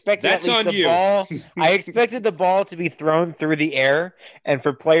 I expected That's at least on the you. ball. I expected the ball to be thrown through the air, and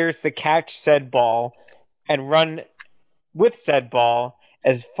for players to catch said ball and run with said ball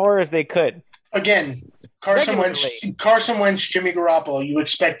as far as they could. Again, Carson Wentz, Jimmy Garoppolo. You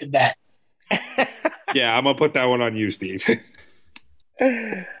expected that. Yeah, I'm gonna put that one on you, Steve.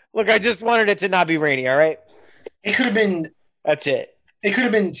 Look, I just wanted it to not be rainy. All right. It could have been. That's it. It could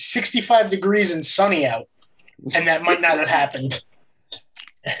have been 65 degrees and sunny out, and that might not have happened.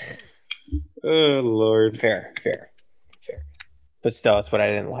 Oh Lord. Fair. But still, that's what I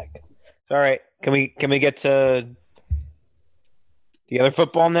didn't like. So, all right. Can we get to the other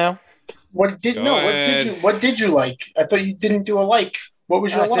football now? What did you like? I thought you didn't do a like. What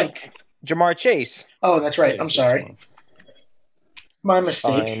was your like? Jamar Chase. Oh, that's right. I'm sorry. My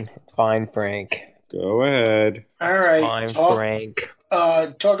mistake. Fine, Frank. Go ahead. All right. Fine, Frank.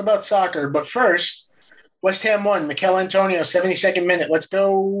 Talk about soccer, but first, West Ham won. Mikel Antonio, 72nd minute. Let's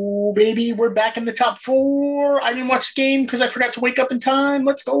go, baby. We're back in the top 4. I didn't watch the game because I forgot to wake up in time.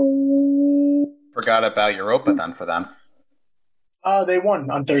 Let's go. Forgot about Europa then for them. They won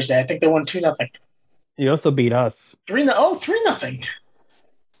on Thursday. I think they won 2-0. You also beat us. 3-0.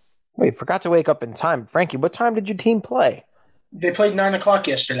 Wait, forgot to wake up in time. Frankie, what time did your team play? They played 9 o'clock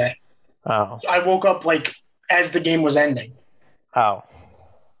yesterday. Oh. I woke up as the game was ending. Oh.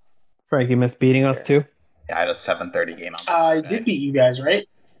 Frankie missed beating us too? Yeah, I had a 7:30 game. I did beat you guys, right?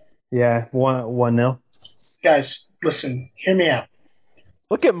 Yeah, 1-0. Guys, listen, hear me out.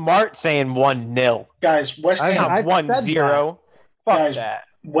 Look at Mart saying 1-0. Guys, West Ham. I 1-0. Fuck Guys, that.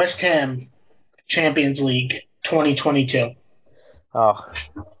 West Ham Champions League 2022. Oh.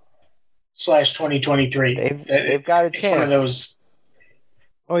 /2023. They've got a It's chance. one of those.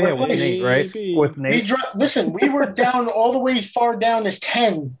 Oh, yeah, with Nate, right? With Nate. Listen, we were down all the way far down as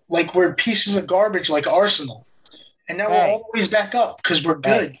 10, like we're pieces of garbage like Arsenal. And now we're all the way back up because we're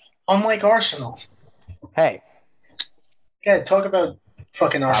good, unlike Arsenal. Hey. Yeah, talk about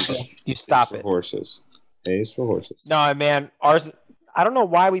fucking Arsenal. You stop it. Horses. A's for horses. No, man. I don't know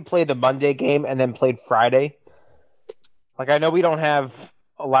why we played the Monday game and then played Friday. Like, I know we don't have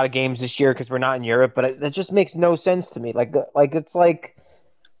a lot of games this year because we're not in Europe, but that just makes no sense to me. It's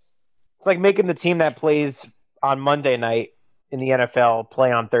like making the team that plays on Monday night in the NFL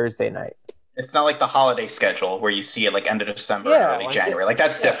play on Thursday night. It's not like the holiday schedule where you see it like end of December, early January. Like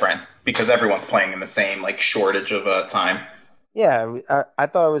that's different because everyone's playing in the same like shortage of time. Yeah, I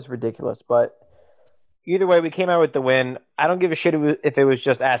thought it was ridiculous, but either way, we came out with the win. I don't give a shit if it was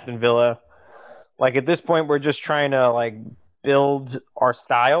just Aston Villa. Like at this point, we're just trying to build our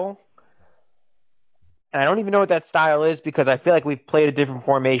style. And I don't even know what that style is because I feel like we've played a different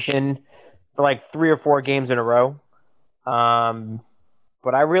formation for 3 or 4 games in a row.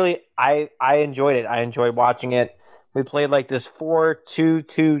 But I enjoyed it. I enjoyed watching it. We played this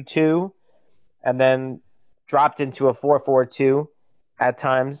 4-2-2-2 and then dropped into a 4-4-2 at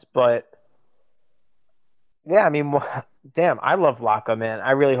times. But yeah, I mean, damn, I love Laka, man.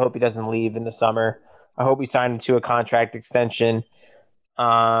 I really hope he doesn't leave in the summer. I hope he signed into a contract extension.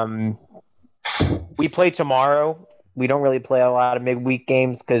 We play tomorrow. We don't really play a lot of midweek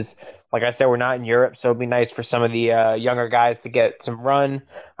games because, like I said, we're not in Europe, so it'd be nice for some of the younger guys to get some run.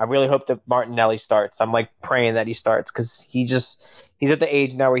 I really hope that Martinelli starts. I'm praying that he starts because he's at the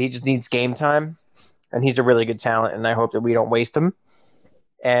age now where he just needs game time, and he's a really good talent, and I hope that we don't waste him.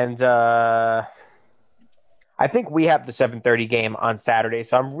 And I think we have the 7:30 game on Saturday,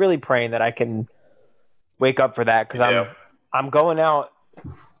 so I'm really praying that I can wake up for that because I'm going out.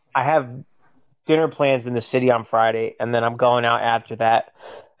 I have dinner plans in the city on Friday, and then I'm going out after that.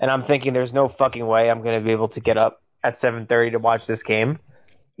 And I'm thinking there's no fucking way I'm going to be able to get up at 7:30 to watch this game,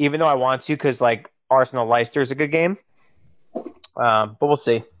 even though I want to because Arsenal-Leicester is a good game. But we'll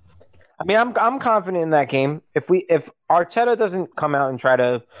see. I mean, I'm confident in that game. If Arteta doesn't come out and try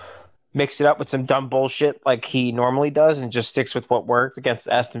to mix it up with some dumb bullshit like he normally does and just sticks with what worked against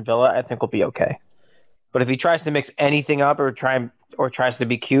Aston Villa, I think we'll be okay. But if he tries to mix anything up or tries to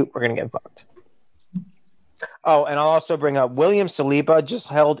be cute, we're going to get fucked. Oh, and I'll also bring up William Saliba just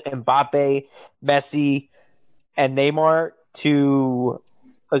held Mbappe, Messi, and Neymar to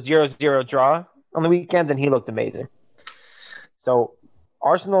a 0-0 draw on the weekend, and he looked amazing. So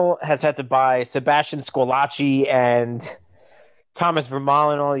Arsenal has had to buy Sebastian Squillaci and Thomas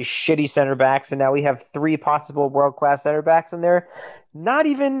Vermaelen and all these shitty center backs, and now we have 3 possible world-class center backs in there. Not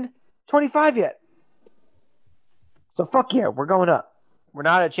even 25 yet. So fuck yeah, we're going up. We're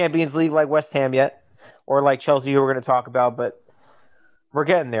not at Champions League like West Ham yet. or like Chelsea, who we're going to talk about, but we're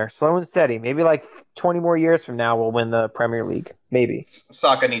getting there, slow and steady. Maybe like 20 more years from now, we'll win the Premier League. Maybe.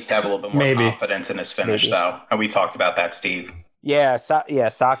 Saka needs to have a little bit more confidence in his finish, though, and we talked about that, Steve. Yeah,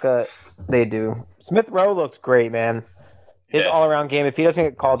 Saka, they do. Smith Rowe looked great, man. His all-around game. If he doesn't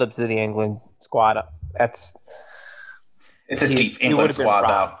get called up to the England squad, it's a deep England squad,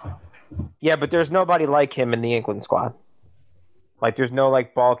 though. Yeah, but there's nobody like him in the England squad. Like, there's no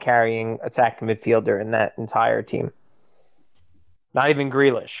like ball-carrying attacking midfielder in that entire team. Not even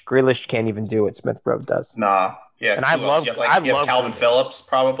Grealish. Grealish can't even do what Smith Rowe does. Nah, yeah. And I love Calvin Phillips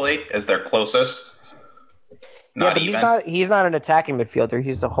probably as their closest. But he's not an attacking midfielder.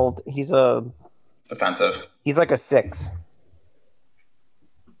 He's a defensive. He's like a 6.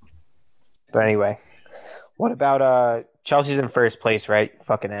 But anyway, what about Chelsea's in first place, right?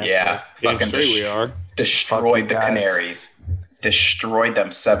 Fucking assholes. Yeah, fucking we are. Destroyed the Canaries. Destroyed them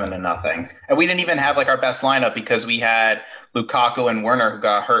 7-0. And we didn't even have like our best lineup because we had Lukaku and Werner, who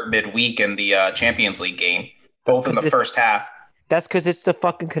got hurt midweek in the Champions League game, both in the first half. That's because it's the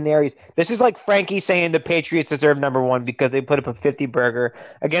fucking Canaries. This is like Frankie saying the Patriots deserve number 1 because they put up a 50 burger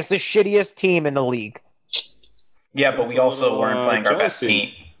against the shittiest team in the league. Yeah, but we also weren't playing our best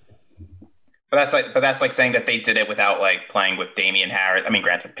team. But that's like saying that they did it without like playing with Damian Harris. I mean,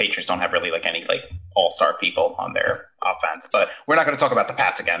 granted, Patriots don't have really like any like all-star people on their offense, but we're not going to talk about the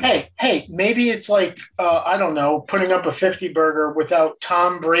Pats again. Hey, maybe it's like I don't know, putting up a 50 burger without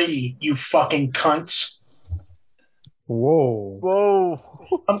Tom Brady. You fucking cunts. Whoa!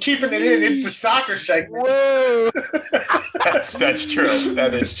 I'm keeping it in. It's the soccer segment. Whoa! That's true.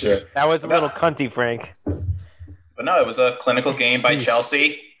 That is true. That was a little cunty, Frank. But no, it was a clinical game by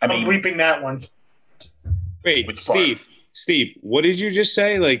Chelsea. I'm bleeping that one. Wait, Steve, what did you just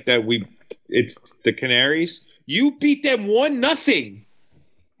say? Like that it's the Canaries? You beat them 1-0.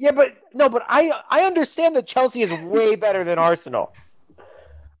 Yeah, but I understand that Chelsea is way better than Arsenal.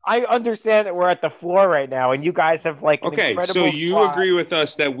 I understand that we're at the floor right now, and you guys have like an incredible so you squad, agree with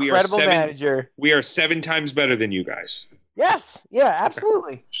us that we are manager. We are 7 times better than you guys. Yes, yeah,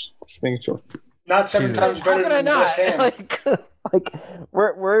 absolutely. Just making sure. Not 7 times better than West Ham. Like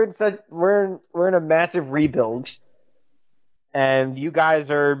we're in a massive rebuild, and you guys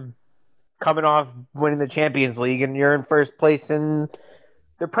are coming off winning the Champions League, and you're in first place in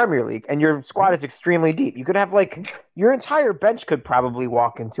the Premier League, and your squad is extremely deep. You could have like your entire bench could probably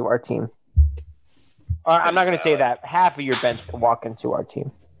walk into our team. I'm not going to say that. Half of your bench could walk into our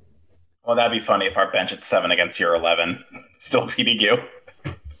team. Well, that'd be funny if our bench at 7 against your 11 still beating you.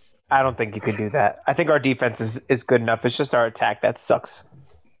 I don't think you could do that. I think our defense is good enough. It's just our attack that sucks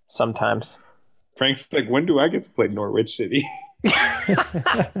sometimes. Frank's like, when do I get to play Norwich City?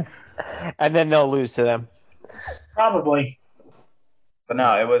 And then they'll lose to them. Probably. But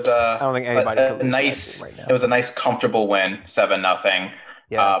no, it was I don't think anybody a nice. Right now. It was a nice, comfortable win, 7-0.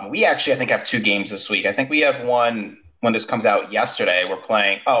 Yeah. We actually, I think, have 2 games this week. I think we have one when this comes out yesterday. We're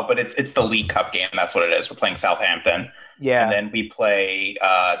playing. Oh, but it's the League Cup game. That's what it is. We're playing Southampton. Yeah. And then we play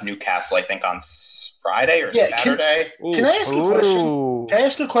Newcastle, I think, on Friday or Saturday. Can I ask a question? Can I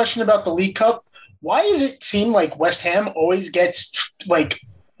ask a question about the League Cup? Why does it seem like West Ham always gets like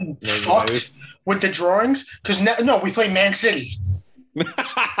fucked with the drawings? Because we play Man City.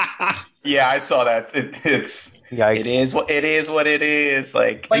 Yeah, I saw that. It is what it is.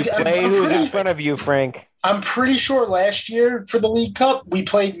 Like play who's in front of you, Frank. I'm pretty sure last year for the League Cup, we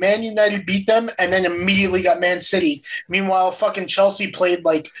played Man United, beat them, and then immediately got Man City. Meanwhile, fucking Chelsea played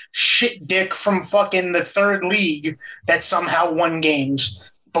like shit dick from fucking the 3rd league that somehow won games.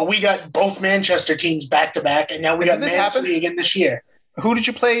 But we got both Manchester teams back to back, and now we got Man City again this year. Who did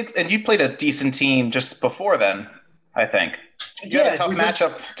you play? And you played a decent team just before then, I think. You had a tough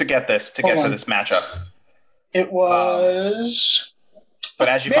matchup to get to this matchup. It was... But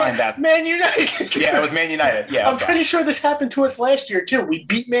as you find that... Man United. Yeah, it was Man United. Yeah, I'm pretty sure this happened to us last year, too. We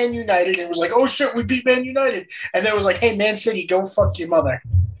beat Man United, and it was like, oh, shit, we beat Man United. And then it was like, hey, Man City, go fuck your mother.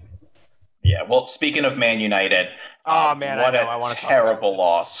 Yeah, well, speaking of Man United... Oh, man, what a terrible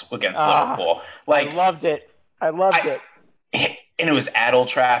loss against Liverpool. Like, I loved it. it. And it was at Old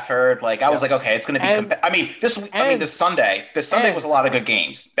Trafford. Like, I was like, okay, it's going to be... this Sunday was a lot of good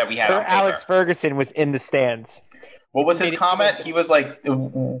games that we had on paper. Alex Ferguson was in the stands. What was his comment? He was like,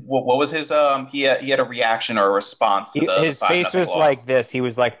 what was his, he had a reaction or a response to his face was loss. Like this. He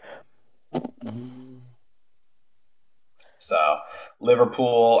was like. So,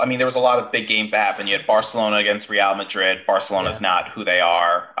 Liverpool, I mean, there was a lot of big games that happened. You had Barcelona against Real Madrid. Barcelona's not who they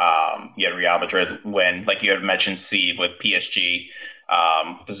are. You had Real Madrid win, like you had mentioned, Steve, with PSG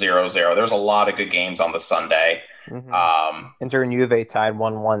 0-0. There was a lot of good games on the Sunday. Mm-hmm. Inter and Juve tied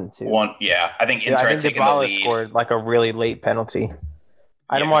 1-1 too. I think Inter had taken the lead. Scored like a really late penalty.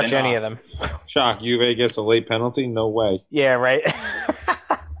 I didn't watch any of them. Shock, Juve gets a late penalty? No way. Yeah, right.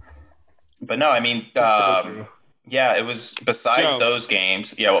 But no, I mean, it was besides those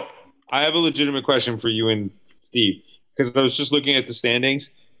games. Yeah, well, I have a legitimate question for you and Steve, because I was just looking at the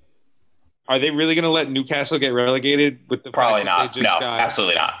standings. Are they really going to let Newcastle get relegated with the probably not? No,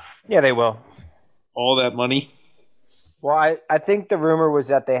 absolutely not. Yeah, they will. All that money? Well, I think the rumor was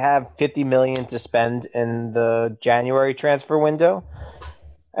that they have $50 million to spend in the January transfer window,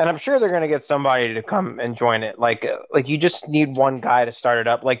 and I'm sure they're going to get somebody to come and join it. Like you just need one guy to start it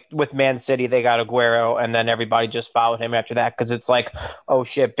up. Like with Man City, they got Aguero, and then everybody just followed him after that because it's like, oh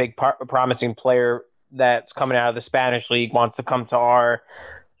shit, big promising player that's coming out of the Spanish league wants to come to our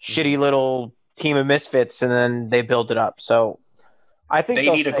shitty little team of misfits, and then they build it up. So I think they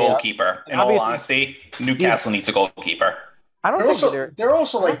need a goalkeeper. In all honesty, Newcastle needs a goalkeeper. I don't think they're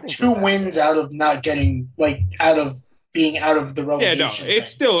also like 2 wins out of not getting being out of the relegation. Yeah, no,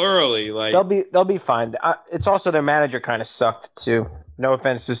 it's still early. Like they'll be fine. It's also their manager kind of sucked too. No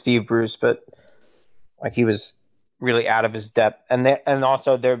offense to Steve Bruce, but like he was really out of his depth, and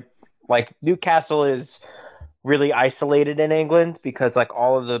also they're like Newcastle is really isolated in England because like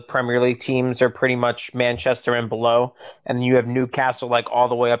all of the Premier League teams are pretty much Manchester and below, and you have Newcastle like all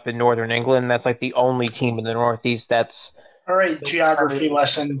the way up in Northern England. That's like the only team in the Northeast that's all right. Geography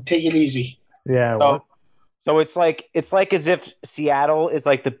lesson. Take it easy. Yeah. So it's like as if Seattle is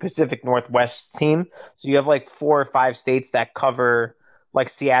like the Pacific Northwest team. So you have like 4 or 5 states that cover like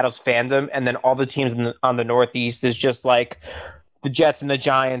Seattle's fandom, and then all the teams on the Northeast is just like the Jets and the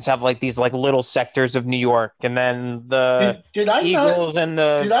Giants have like these like little sectors of New York, and then the Eagles and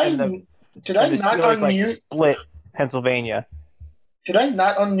the Steelers, like, split Pennsylvania. Did I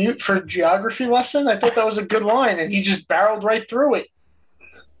not unmute for geography lesson? I thought that was a good line, and he just barreled right through it.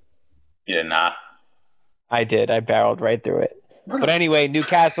 You did not. I did. I barreled right through it. But anyway,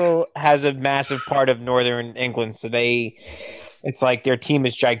 Newcastle has a massive part of Northern England, so it's like their team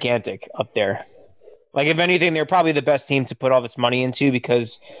is gigantic up there. Like, if anything, they're probably the best team to put all this money into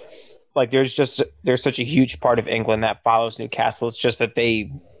because, like, there's such a huge part of England that follows Newcastle. It's just that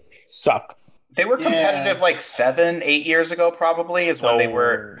they suck. They were competitive like 7-8 years ago, probably, is when they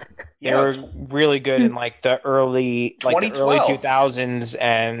were. They were really good in like the early 2000s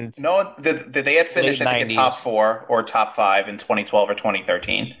and no, they had finished I think in top 4 or top 5 in 2012 or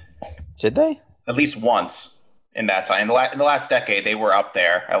 2013. Did they? At least once in that time. In the last decade, they were up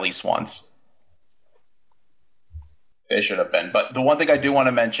there at least once. They should have been. But the one thing I do want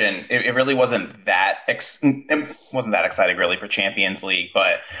to mention, it really wasn't that exciting really for Champions League,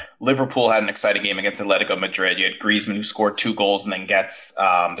 but Liverpool had an exciting game against Atletico Madrid. You had Griezmann who scored 2 goals and then gets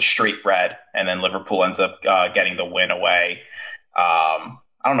the straight red, and then Liverpool ends up getting the win away. I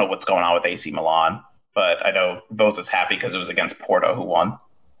don't know what's going on with AC Milan, but I know Vos is happy because it was against Porto who won.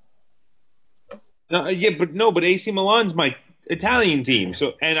 But AC Milan's my Italian team.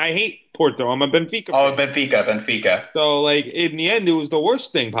 So, and I hate Porto. I'm a Benfica fan. Oh, Benfica. So, like, in the end, it was the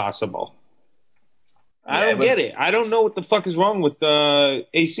worst thing possible. I don't get it. I don't know what the fuck is wrong with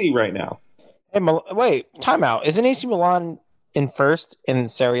AC right now. Hey, wait, time out. Isn't AC Milan in first in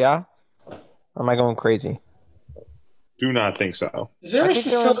Serie A? Or am I going crazy? Do not think so. Is there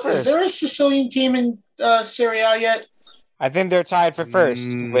a Sicilian team in Serie A yet? I think they're tied for first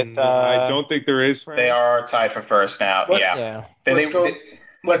with. I don't think there is. They are tied for first now. Yeah.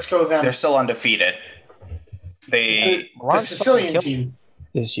 Let's go then. They're still undefeated. The Sicilian team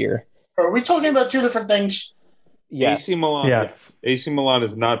this year. Are we talking about 2 different things? Yes. AC Milan. Yes. AC Milan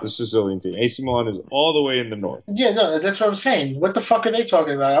is not the Sicilian team. AC Milan is all the way in the north. Yeah, no, that's what I'm saying. What the fuck are they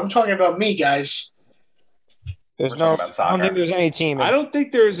talking about? I'm talking about me, guys. I don't think there's any team. I don't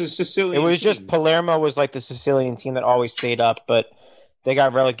think there's a Sicilian It was team. just Palermo was like the Sicilian team that always stayed up, but they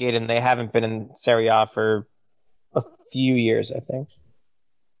got relegated and they haven't been in Serie A for a few years, I think.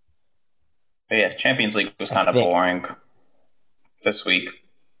 But yeah, Champions League was kind of boring this week.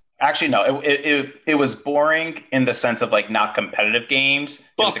 Actually, no, it was boring in the sense of like not competitive games.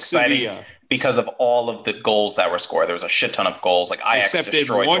 It was exciting because of all of the goals that were scored. There was a shit ton of goals. Like Ajax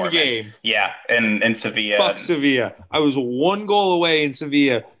destroyed one Dortmund. Game. Yeah, in Sevilla. Fuck Sevilla. I was 1 goal away in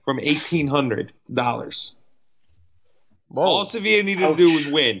Sevilla from $1,800. All Sevilla needed to do was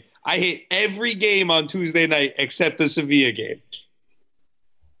win. I hit every game on Tuesday night except the Sevilla game.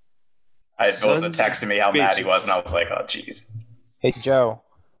 I had Vilsa texting me how mad he was, and I was like, oh, jeez. Hey, Joe.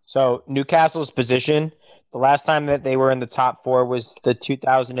 So Newcastle's position, the last time that they were in the top 4 was the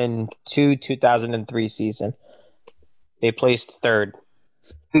 2002-2003 season. They placed 3rd.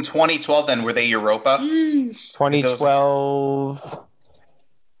 In 2012, then were they Europa? 2012.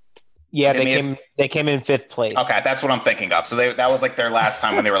 Yeah, they came in 5th place. Okay, that's what I'm thinking of. So that was like their last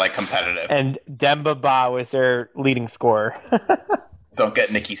time when they were like competitive. And Demba Ba was their leading scorer. Don't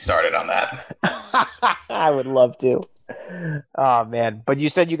get Nikki started on that. I would love to. Oh man! But you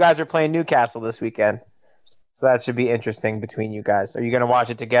said you guys are playing Newcastle this weekend, so that should be interesting between you guys. Are you going to watch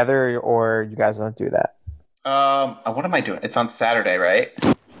it together, or you guys don't do that? What am I doing? It's on Saturday, right?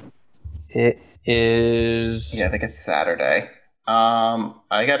 It is. Yeah, I think it's Saturday.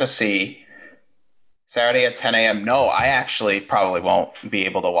 I got to see Saturday at 10 a.m. No, I actually probably won't be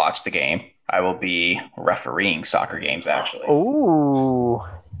able to watch the game. I will be refereeing soccer games, actually. Ooh.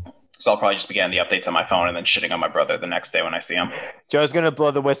 So I'll probably just be getting the updates on my phone and then shitting on my brother the next day when I see him. Joe's going to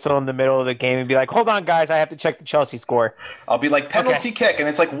blow the whistle in the middle of the game and be like, hold on, guys, I have to check the Chelsea score. I'll be like, penalty kick. And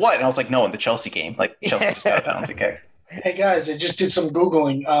it's like, what? And I was like, no, in the Chelsea game. Like, Chelsea just got a penalty kick. Hey, guys, I just did some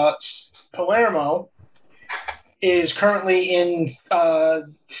Googling. Palermo is currently in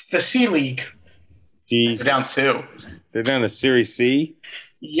the C League. Jeez. They're down 2. They're down to Series C?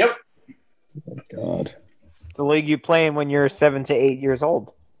 Yep. Oh, God. It's the league you play in when you're 7 to 8 years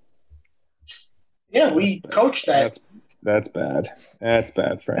old. Yeah, we coached that. That's bad. That's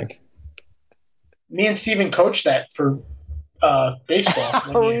bad, Frank. Me and Steven coached that for baseball.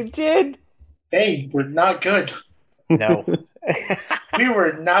 Oh, we did? They were not good. No. We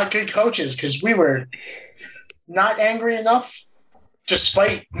were not good coaches because we were not angry enough,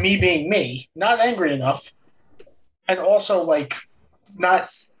 despite me being me, not angry enough, and also like not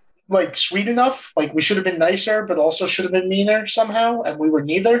like sweet enough. Like we should have been nicer, but also should have been meaner somehow, and we were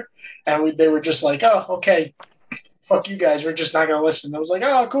neither. And they were just like, "Oh, okay, fuck you guys. We're just not gonna listen." I was like,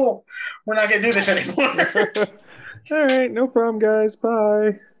 "Oh, cool. We're not gonna do this anymore." All right, no problem, guys.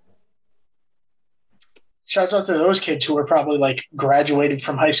 Bye. Shouts out to those kids who are probably like graduated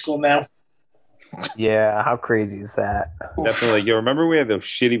from high school now. Yeah, how crazy is that? Definitely. Like, yo, remember we had those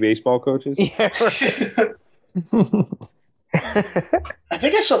shitty baseball coaches? Yeah. I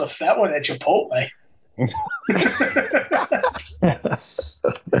think I saw the fat one at Chipotle.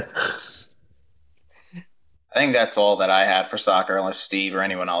 I think that's all that I had for soccer, unless Steve or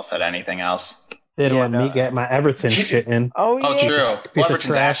anyone else had anything else. Didn't let me get my Everton shit in. Oh, yeah. Oh, true. Piece of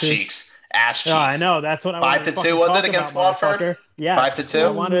Everton's ass trashes. cheeks. Ass cheeks. Oh, I know. That's what I wanted 5 to 2 fucking was talk it against about, Watford? Yes. 5 to 2. I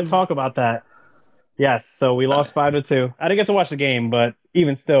wanted to talk about that. Yes. So we lost 5 to 2. I didn't get to watch the game, but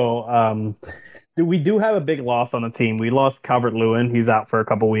even still, we do have a big loss on the team. We lost Calvert-Lewin. He's out for a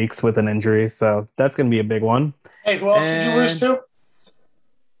couple weeks with an injury, so that's going to be a big one. Hey, who else did you lose to?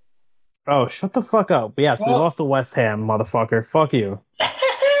 Oh, shut the fuck up. Yes, we lost to West Ham, motherfucker. Fuck you.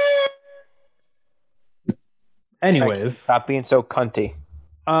 Anyways. Stop being so cunty.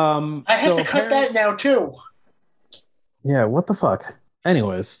 I have to cut that now, too. Yeah, what the fuck?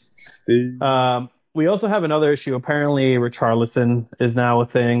 Anyways. We also have another issue. Apparently, Richarlison is now a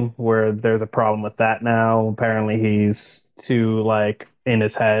thing where there's a problem with that now. Apparently, he's too, like, in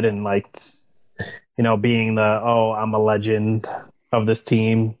his head and, like, you know, being the, oh, I'm a legend of this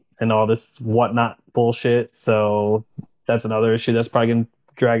team and all this whatnot bullshit. So that's another issue that's probably going to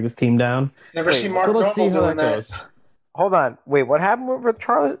drag this team down. Never see Mark let's see Noble how doing that that. goes. Hold on. Wait, what happened with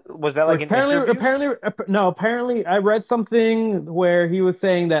Charlie? Was that like apparently I read something where he was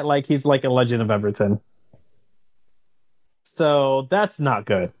saying that like he's like a legend of Everton. So that's not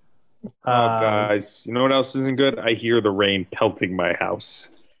good. Oh, guys, you know what else isn't good? I hear the rain pelting my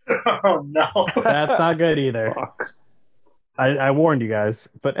house. Oh, no. That's not good either. Fuck. I warned you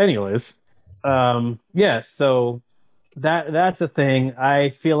guys. But anyways, yeah, so that's a thing. I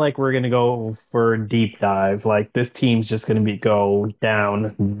feel like we're gonna go for a deep dive. Like this team's just gonna go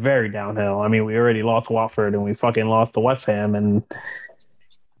down, very downhill. I mean, we already lost Watford and we fucking lost to West Ham, and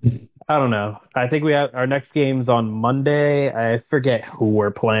I don't know. I think we have our next game's on Monday. I forget who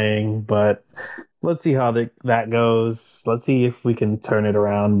we're playing, but let's see how that goes. Let's see if we can turn it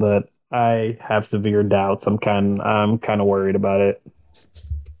around. But I have severe doubts. I'm kind of worried about it.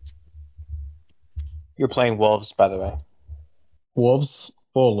 You're playing Wolves, by the way. Wolves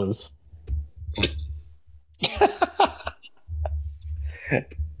will lose.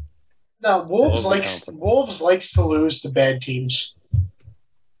 No, Wolves likes to lose to bad teams.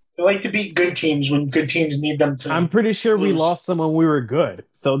 They like to beat good teams when good teams need them to. I'm pretty sure we lose. lost them when we were good,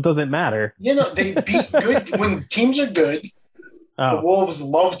 so it doesn't matter. You know, they beat good when teams are good. The Wolves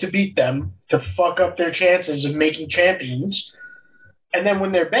love to beat them to fuck up their chances of making champions. And then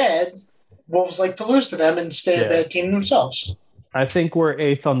when they're bad, Wolves like to lose to them and stay a bad team themselves. I think we're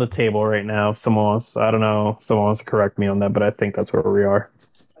 8th on the table right now. If someone wants, I don't know, someone wants to correct me on that, but I think that's where we are.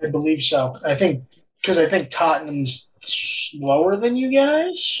 I believe so. I think Tottenham's lower than you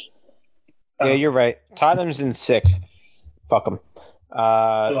guys. Yeah, you're right. Tottenham's in 6th. Fuck them.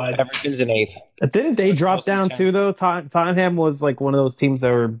 Everton's in 8th. Didn't they drop down too, though? Tottenham was like one of those teams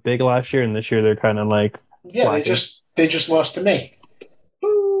that were big last year, and this year they're kind of like slacking. They just lost to me.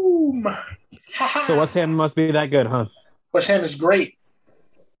 Boom. So West Ham must be that good, huh? West Ham is great.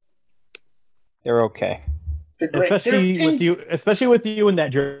 They're okay. They're great. Especially with you in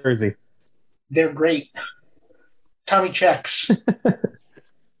that jersey. They're great. Tommy checks.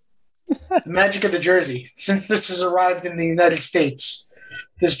 The magic of the jersey. Since this has arrived in the United States,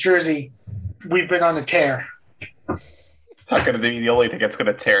 this jersey, we've been on a tear. It's not going to be the only thing that's going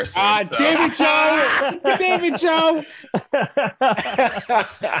to tear soon. David Joe! David Joe!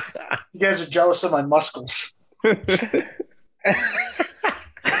 You guys are jealous of my muscles.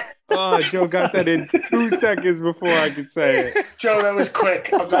 Oh, Joe got that in 2 seconds before I could say it. Joe, that was quick.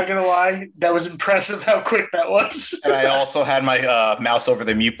 I'm not going to lie. That was impressive how quick that was. And I also had my mouse over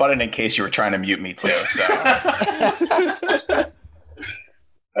the mute button in case you were trying to mute me too. So.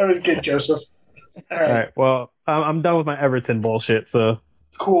 That was good, Joseph. All right. Well, I'm done with my Everton bullshit. So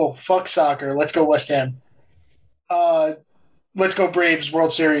cool. Fuck soccer. Let's go West Ham. Let's go Braves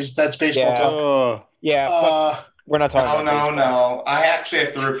World Series. That's baseball talk. Yeah. We're not talking about baseball. No. I actually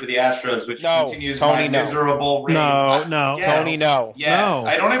have to root for the Astros, which continues my miserable reign. No. Yes. Tony, no. Yes. No.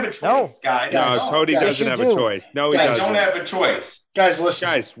 I don't have a choice, guys. No, Tony doesn't have a choice. No, he I doesn't. don't have a choice. Guys, listen.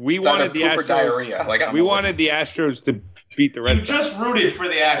 Guys, we wanted the Astros. Diarrhea. We wanted the Astros to beat the Red Sox. You just rooted for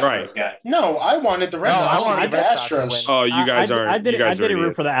the Astros, Right. guys. No, I wanted the Red Sox to beat the Astros. Oh, you guys aren't. I didn't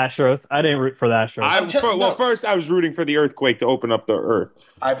root for the Astros. I didn't root for the Astros. First I was rooting for the earthquake to open up the earth.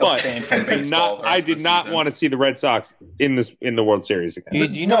 I've abstained from baseball. I did not want to see the Red Sox in the World Series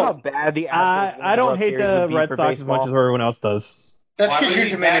again. Do you know how bad the Astros I don't hate the Red Sox as much as everyone else does. That's because you're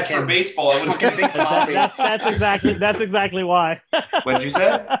Dominican. For baseball, I would That's exactly why. What'd you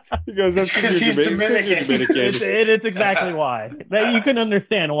say? Because that's because he's Dominican. It's exactly why. You can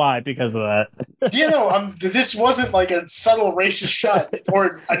understand why because of that. Do you know, this wasn't like a subtle racist shot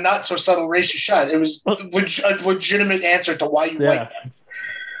or a not so subtle racist shot. It was a legitimate answer to why you like them.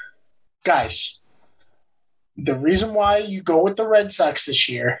 Guys, the reason why you go with the Red Sox this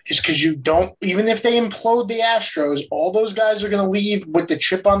year is because you don't, even if they implode the Astros, all those guys are going to leave with the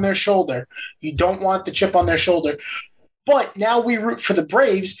chip on their shoulder. You don't want the chip on their shoulder. But now we root for the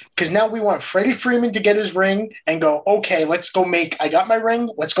Braves because now we want Freddie Freeman to get his ring and go, okay, I got my ring.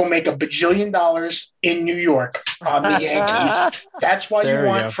 Let's go make $1 bajillion in New York on the Yankees. That's why you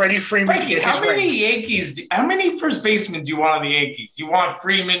want Freddie Freeman to get his ring. How many first basemen do you want on the Yankees? You want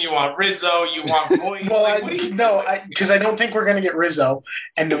Freeman, you want Rizzo, you want Boyd? Because I don't think we're going to get Rizzo.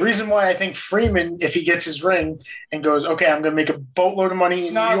 And the reason why I think Freeman, if he gets his ring and goes, okay, I'm going to make a boatload of money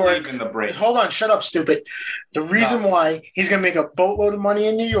in New York. The Braves. Hold on, shut up, stupid. The reason why he's going to make a boatload of money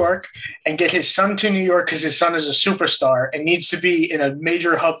in New York and get his son to New York because his son is a superstar and needs to be in a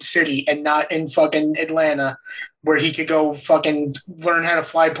major hub city and not in fucking Atlanta where he could go fucking learn how to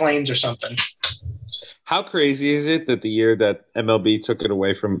fly planes or something. How crazy is it that the year that MLB took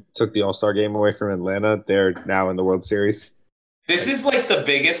the All-Star game away from Atlanta, they're now in the World Series? This is like the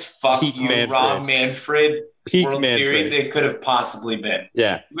biggest fuck Peak you, Manfred. Rob Manfred Peak World Manfred. Series it could have possibly been.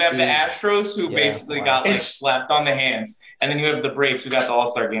 Yeah. You have the Astros who basically got slapped on the hands, and then you have the Braves who got the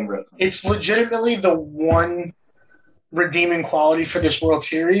All-Star game ripped. It's legitimately the one redeeming quality for this World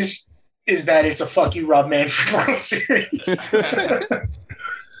Series is that it's a fuck you, Rob Manfred World Series.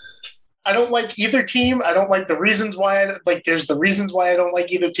 I don't like either team. I don't like the reasons why. There's the reasons why I don't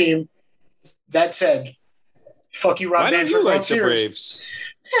like either team. That said, fuck you, Rob Manfred World Series.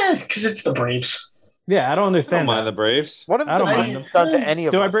 Because it's the Braves. Yeah, I don't I understand. don't mind the Braves. What have the Braves done to any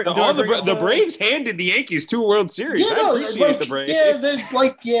of us? The Braves handed the Yankees 2 World Series. I appreciate the Braves.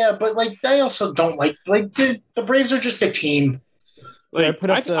 Yeah, but I also don't like the Braves are just a team. I have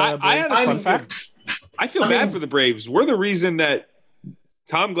a fun fact. I feel bad for the Braves. We're the reason that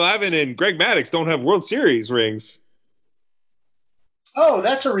Tom Glavine and Greg Maddux don't have World Series rings. Oh,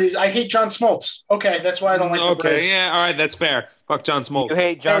 that's a reason. I hate John Smoltz. Okay, that's why I don't like the Braves. Okay, yeah, all right, that's fair. Fuck John Smoltz. You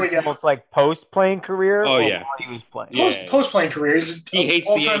hate John Smoltz post-playing career? Oh, yeah. While he was playing? Post-playing career. He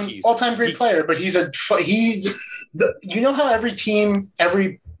hates the Yankees. All-time great player, but you know how every team,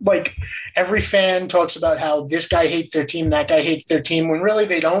 every fan talks about how this guy hates their team, that guy hates their team, when really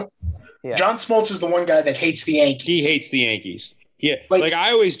they don't? Yeah. John Smoltz is the one guy that hates the Yankees. He hates the Yankees. Yeah,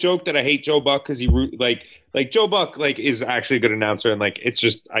 I always joke that I hate Joe Buck because he Joe Buck is actually a good announcer and it's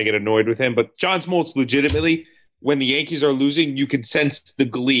just I get annoyed with him. But John Smoltz legitimately, when the Yankees are losing, you can sense the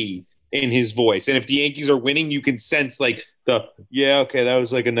glee in his voice. And if the Yankees are winning, you can sense like that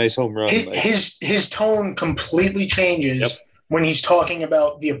was like a nice home run. His tone completely changes when he's talking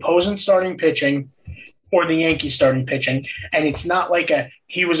about the opposing starting pitching or the Yankees starting pitching. And it's not like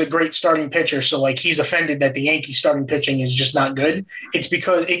he was a great starting pitcher, so like he's offended that the Yankees starting pitching is just not good. It's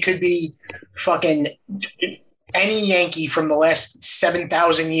because it could be fucking any Yankee from the last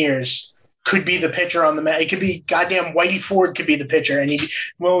 7,000 years could be the pitcher on the mat. It could be goddamn Whitey Ford could be the pitcher. And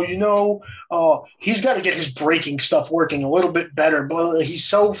he's got to get his breaking stuff working a little bit better. But he's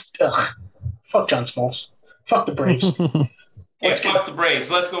so fuck John Smoltz. Fuck the Braves. Fuck the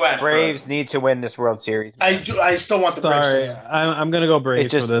Braves. Let's go Astros. Braves need to win this World Series. I still want the Braves. Sorry, I'm going to go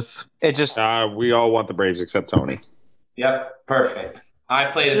Braves for this. We all want the Braves except Tony. Yep, perfect. I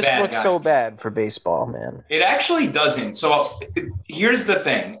played a bad guy. It just looks so bad for baseball, man. It actually doesn't. So here's the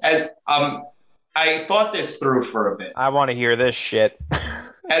thing. I thought this through for a bit. I want to hear this shit.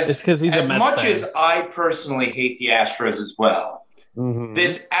 As much as I personally hate the Astros as well,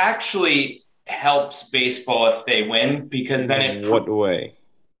 this actually helps baseball if they win, because then what way?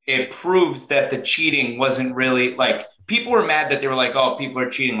 It proves that the cheating wasn't really like people were mad that they were like, oh, people are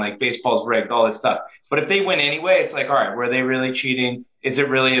cheating, like baseball's rigged, all this stuff. But if they win anyway, it's like, all right, were they really cheating? Is it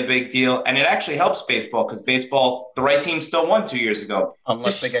really a big deal? And it actually helps baseball because baseball, the right team still won 2 years ago.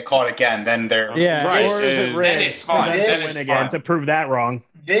 Unless they get caught again, then they're right. Or is it rigged? Then it's fine. Then win again to prove that wrong.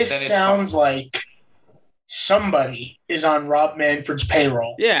 This sounds like somebody is on Rob Manfred's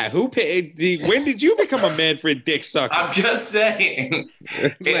payroll. Yeah, who paid when did you become a Manfred dick sucker? I'm just saying.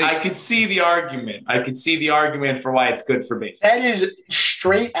 I could see the argument. I could see the argument for why it's good for baseball. That is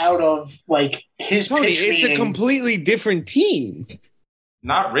straight out of like his pitch It's meeting. a completely different team.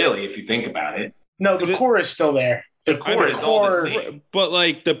 Not really, if you think about it. No, the core is still there. The core is all the same. But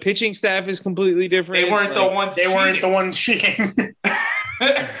like the pitching staff is completely different. They weren't the ones. They weren't the ones cheating.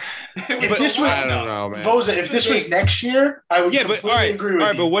 If this was, I don't know, man. Vosa, if this was next year, I would completely agree with you. All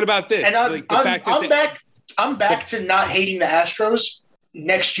right, but what about this? And I'm back to not hating the Astros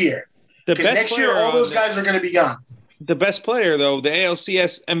next year. Because next year, all those guys are going to be gone. The best player, though, the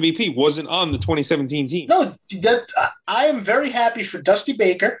ALCS MVP, wasn't on the 2017 team. No, I am very happy for Dusty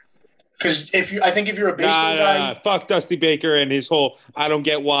Baker. Because I think if you're a baseball guy, fuck Dusty Baker and his whole. I don't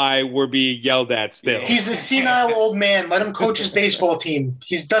get why we're being yelled at still. He's a senile old man. Let him coach his baseball team.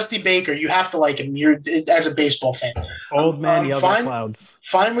 He's Dusty Baker. You have to like him. You're as a baseball fan. Old man yells at clouds.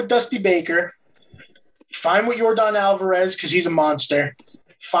 Fine with Dusty Baker. Fine with Yordan Alvarez because he's a monster.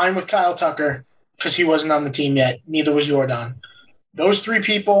 Fine with Kyle Tucker because he wasn't on the team yet. Neither was Yordan. Those three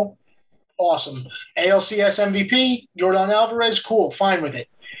people, awesome. ALCS MVP, Yordan Alvarez, cool. Fine with it.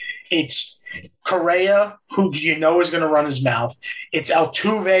 It's Correa, who you know is going to run his mouth. It's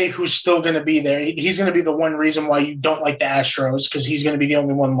Altuve, who's still going to be there. He's going to be the one reason why you don't like the Astros, because he's going to be the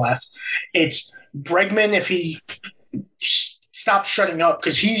only one left. It's Bregman, if he stops shutting up,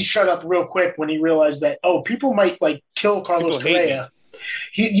 because he shut up real quick when he realized that, people might like kill Carlos Correa.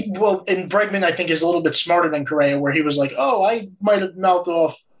 And Bregman, I think, is a little bit smarter than Correa, where he was like, I might have mouthed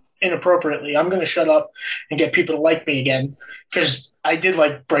off inappropriately. I'm going to shut up and get people to like me again, because I did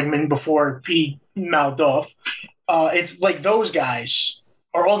like Bregman before he mouthed off. It's like those guys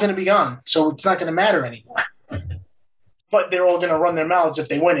are all going to be gone, so it's not going to matter anymore. But they're all going to run their mouths if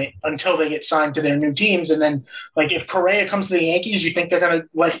they win it until they get signed to their new teams. And then, like, if Correa comes to the Yankees, you think they're going to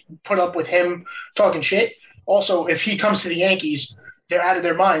put up with him talking shit? Also, if he comes to the Yankees, they're out of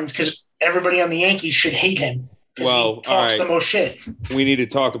their minds because everybody on the Yankees should hate him. Well, he talks the most shit. We need to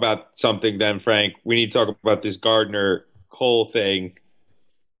talk about something then, Frank. We need to talk about this Gardner Cole thing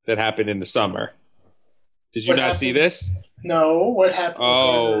that happened in the summer. Did you not see this? No. What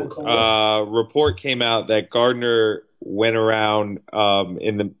happened? Report came out that Gardner went around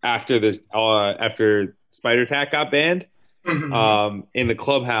after Spider Tack got banned in the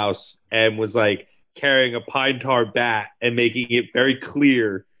clubhouse and was like carrying a pine tar bat and making it very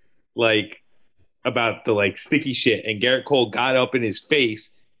clear, like, about the like sticky shit, and Garrett Cole got up in his face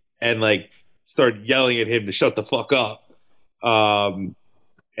and like started yelling at him to shut the fuck up. And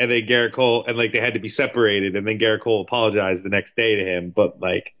then Garrett Cole, and like they had to be separated, and then Garrett Cole apologized the next day to him, but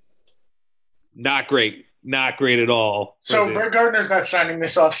like not great at all. So Brett Gardner's not signing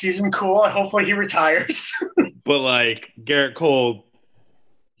this offseason. Cool. Hopefully he retires. But like Garrett Cole,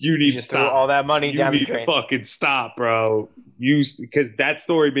 you need to stop all that money down the drain. You need to fucking stop, bro. Because that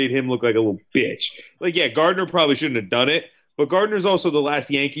story made him look like a little bitch. Like, yeah, Gardner probably shouldn't have done it, but Gardner's also the last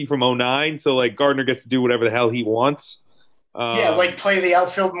Yankee from 2009, so like Gardner gets to do whatever the hell he wants. Like play the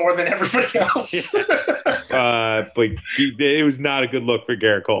outfield more than everybody else. But it was not a good look for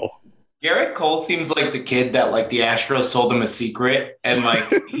Garrett Cole. Garrett Cole seems like the kid that like the Astros told him a secret, and like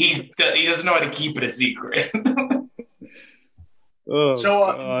he doesn't know how to keep it a secret.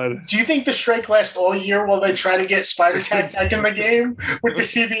 So, do you think the strike lasts all year while they try to get Spider Tack back in the game with the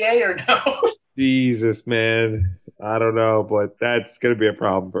CBA or no? Jesus, man. I don't know, but that's going to be a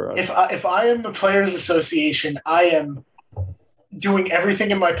problem for us. If I am the Players Association, I am doing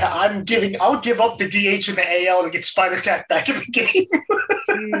everything in my power. I'll give up the DH and the AL to get Spider Tack back in the game.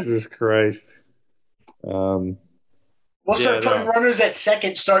 Jesus Christ. We'll start putting runners at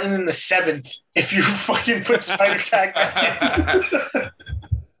second, starting in the 7th, if you fucking put Spider Tack back in.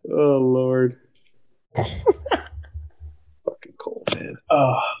 Oh, Lord. Fucking cold, man.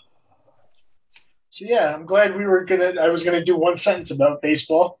 So, yeah, I'm glad I was going to do one sentence about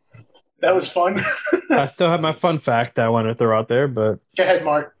baseball. That was fun. I still have my fun fact that I wanted to throw out there, but... Go ahead,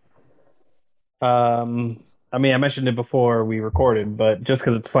 Mark. I mean, I mentioned it before we recorded, but just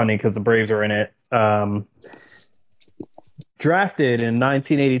because it's funny, because the Braves are in it. Drafted in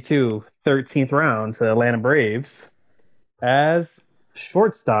 1982, 13th round to Atlanta Braves as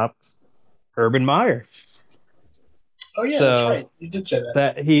shortstop Urban Meyer. Oh, yeah, that's right. You did say that.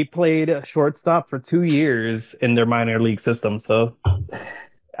 That he played shortstop for 2 years in their minor league system. So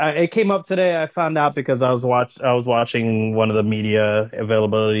it came up today. I found out because I was watching one of the media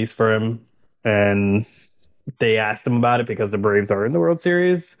availabilities for him, and they asked him about it because the Braves are in the World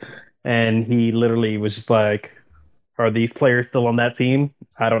Series, and he literally was just like, are these players still on that team?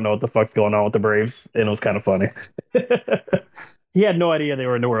 I don't know what the fuck's going on with the Braves. And it was kind of funny. He had no idea they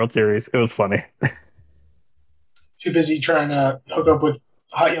were in the World Series. It was funny. Too busy trying to hook up with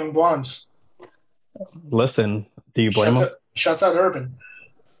hot young blondes. Listen, do you blame him? Shouts out Urban.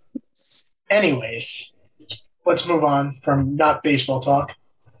 Anyways, let's move on from not baseball talk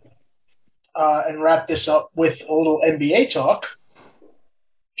and wrap this up with a little NBA talk.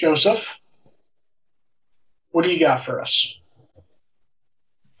 Joseph, what do you got for us?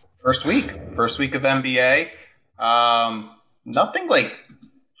 First week of NBA. Nothing like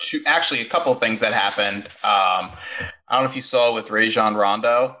actually a couple of things that happened. I don't know if you saw with Rajon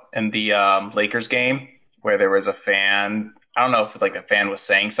Rondo in the Lakers game where there was a fan. I don't know if like a fan was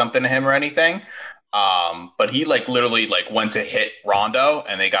saying something to him or anything. But he like literally like went to hit Rondo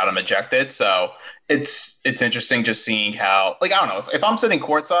and they got him ejected. So it's interesting just seeing how, like, I don't know, if I'm sitting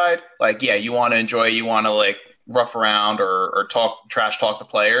courtside, like, yeah, you want to enjoy, you want to like rough around or trash talk to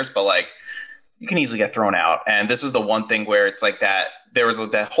players, but like you can easily get thrown out. And this is the one thing where it's like that there was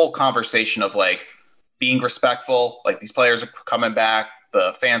that whole conversation of like being respectful, like these players are coming back,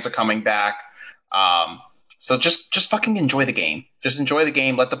 the fans are coming back. So just fucking enjoy the game. Just enjoy the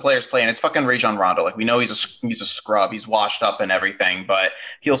game. Let the players play. And it's fucking Rajon Rondo. Like, we know he's a scrub. He's washed up and everything, but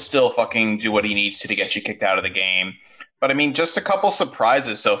he'll still fucking do what he needs to get you kicked out of the game. But I mean, just a couple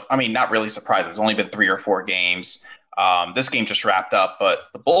surprises. So, I mean, not really surprises. It's only been 3 or 4 games. This game just wrapped up, but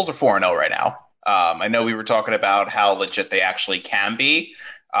the Bulls are 4-0 right now. I know we were talking about how legit they actually can be.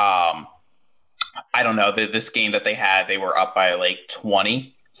 I don't know. This game that they had, they were up by like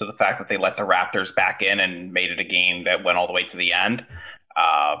 20. So the fact that they let the Raptors back in and made it a game that went all the way to the end,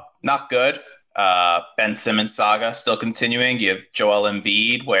 not good. Ben Simmons saga still continuing. You have Joel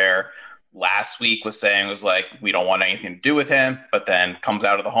Embiid, where last week was like, we don't want anything to do with him, but then comes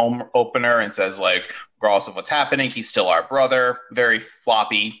out of the home opener and says, like, regardless of what's happening, he's still our brother. Very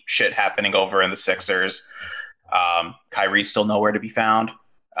floppy shit happening over in the Sixers. Kyrie's still nowhere to be found.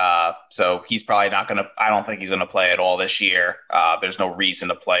 So he's probably not going to, I don't think he's going to play at all this year. There's no reason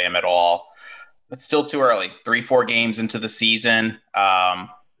to play him at all. It's still too early. 3-4 games into the season.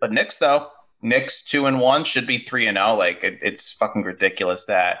 But Knicks 2-1 should be 3-0. Like it's fucking ridiculous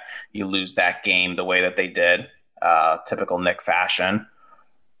that you lose that game the way that they did. Typical Knick fashion.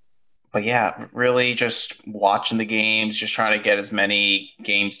 But yeah, really just watching the games, just trying to get as many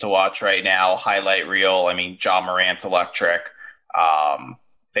games to watch right now. Highlight reel. I mean, Ja Morant's electric.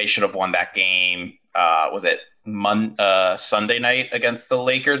 They should have won that game. Was it Sunday night against the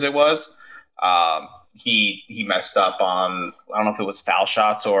Lakers? It was. He messed up on, I don't know if it was foul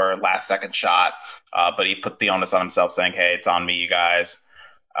shots or last second shot, but he put the onus on himself, saying, "Hey, it's on me, you guys."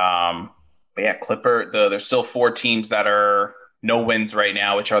 But yeah, there's still 4 teams that are no wins right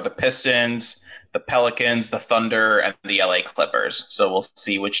now, which are the Pistons, the Pelicans, the Thunder, and the LA Clippers. So we'll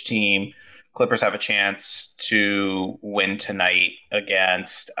see which team. Clippers have a chance to win tonight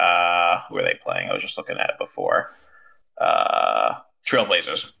against who are they playing? I was just looking at it before.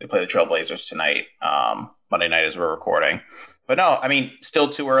 Trailblazers. They play the Trailblazers tonight. Monday night as we're recording. But no, I mean, still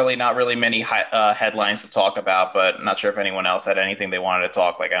too early. Not really many headlines to talk about, but I'm not sure if anyone else had anything they wanted to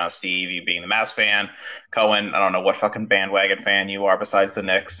talk. Like, I know Steve, you being the Mavs fan, Cohen, I don't know what fucking bandwagon fan you are besides the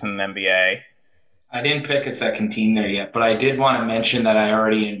Knicks and the NBA. I didn't pick a second team there yet, but I did want to mention that I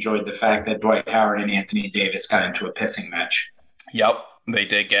already enjoyed the fact that Dwight Howard and Anthony Davis got into a pissing match. Yep, they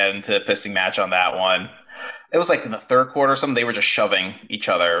did get into a pissing match on that one. It was like in the third quarter or something. They were just shoving each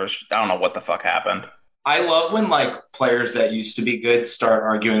other. I don't know what the fuck happened. I love when like players that used to be good start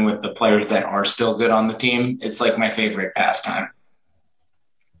arguing with the players that are still good on the team. It's like my favorite pastime.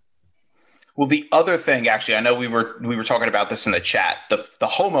 Well, the other thing, actually, I know we were talking about this in the chat. The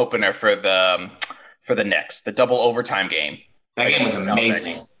home opener for the Knicks, the double overtime game. That game was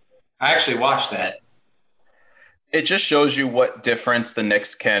amazing. I actually watched that. It just shows you what difference the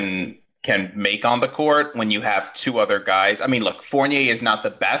Knicks can make on the court when you have two other guys. I mean, look, Fournier is not the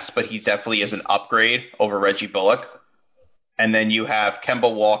best, but he definitely is an upgrade over Reggie Bullock. And then you have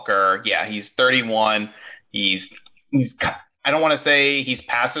Kemba Walker. Yeah, he's 31. He's I don't want to say he's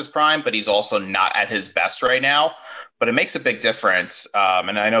past his prime, but he's also not at his best right now. But it makes a big difference.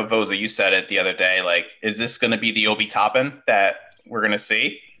 And I know, Voza, you said it the other day. Like, is this going to be the Obi Toppin that we're going to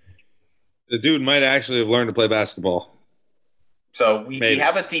see? The dude might actually have learned to play basketball. So we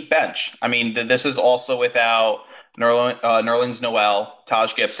have a deep bench. I mean, this is also without Nerlens Noel,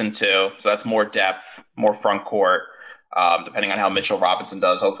 Taj Gibson too. So that's more depth, more front court, depending on how Mitchell Robinson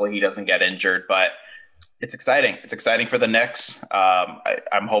does. Hopefully he doesn't get injured. But it's exciting. It's exciting for the Knicks.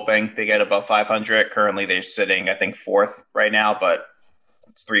 I'm hoping they get above 500. Currently, they're sitting, I think, 4th right now, but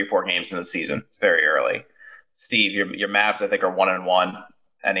it's 3 or 4 games in the season. It's very early. Steve, your Mavs, I think, are 1-1.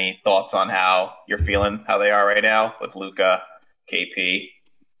 Any thoughts on how you're feeling, how they are right now with Luka, KP?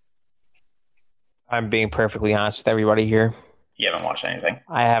 I'm being perfectly honest with everybody here. You haven't watched anything.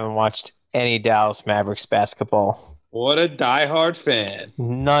 I haven't watched any Dallas Mavericks basketball. What a diehard fan.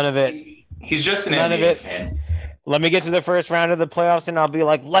 None of it. He's just an None NBA of it. fan. Let me get to the first round of the playoffs, and I'll be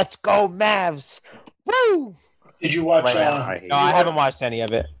like, "Let's go, Mavs!" Woo! Did you watch? I haven't watched any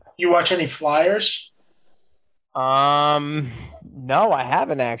of it. You watch any Flyers? No, I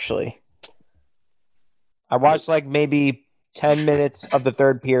haven't actually. I watched like maybe 10 minutes of the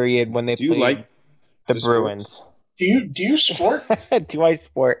third period when they played like the Bruins. Do you sport? Do I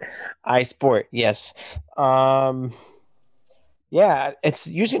sport? I sport, yes. Yeah, it's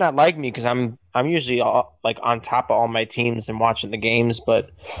usually not like me because I'm usually like on top of all my teams and watching the games.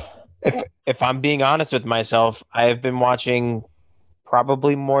 But if I'm being honest with myself, I have been watching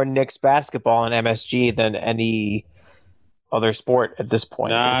probably more Knicks basketball and MSG than any other sport at this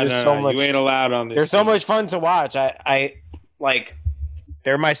point. You ain't allowed on this. They're so much fun to watch. I like.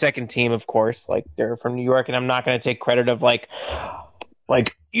 They're my second team, of course. Like, they're from New York, and I'm not going to take credit of like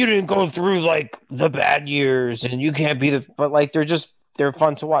you didn't go through like the bad years, and you can't be the. But like, they're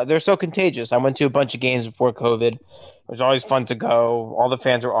fun to watch. They're so contagious. I went to a bunch of games before COVID. It was always fun to go. All the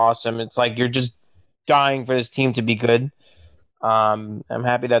fans are awesome. It's like you're just dying for this team to be good. I'm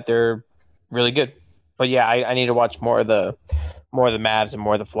happy that they're really good. But yeah, I need to watch more of the Mavs and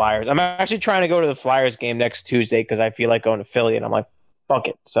more of the Flyers. I'm actually trying to go to the Flyers game next Tuesday because I feel like going to Philly, and I'm like, fuck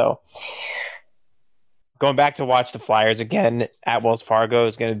it. So going back to watch the Flyers again at Wells Fargo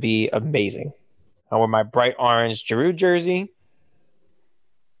is going to be amazing. I wear my bright orange Giroux jersey,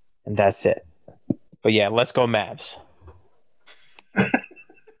 and that's it. But yeah, let's go Mavs.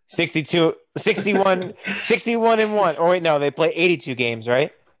 61 and 1. Or wait, no, they play 82 games,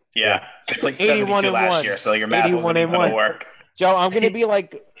 right? Yeah, they played 72 last year, so your math wasn't even going to work. Joe, I'm going to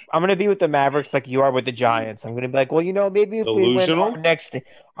be with the Mavericks like you are with the Giants. I'm going to be like, well, maybe if we win our next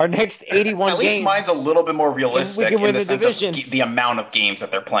 81 At least games, mine's a little bit more realistic in the sense division. of the amount of games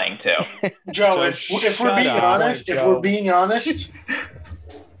that they're playing too. Joe, if we're being honest,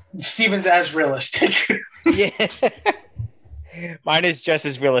 Steven's as realistic. Yeah. Mine is just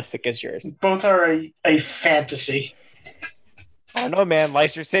as realistic as yours. Both are a fantasy. I don't know, man.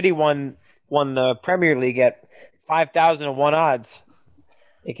 Leicester City won the Premier League at 5,001 odds.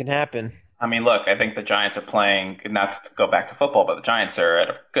 It can happen. I mean, look, I think the Giants are playing, not to go back to football, but the Giants are at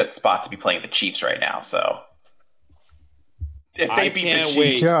a good spot to be playing the Chiefs right now. So if they beat the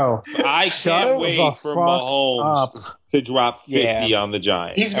Chiefs, Joe, I can't wait for Mahomes to drop 50 on the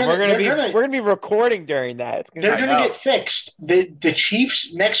Giants. We're gonna be recording during that. They're gonna get fixed. The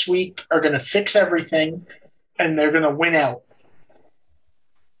Chiefs next week are gonna fix everything, and they're gonna win out.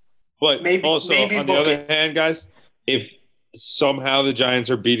 But maybe on the other hand, guys, if somehow the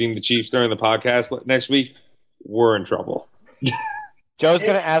Giants are beating the Chiefs during the podcast next week, we're in trouble. Joe's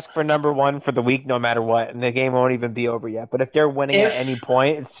going to ask for number 1 for the week no matter what, and the game won't even be over yet. But if they're winning at any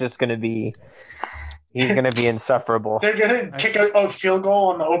point, it's just going to be He's going to be insufferable. They're going to kick a field goal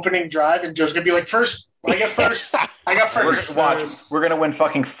on the opening drive, and Joe's going to be like, first. I got first. We're going to win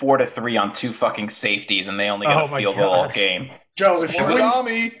fucking 4-3 on 2 fucking safeties, and they only get a field goal all game. Joe, if you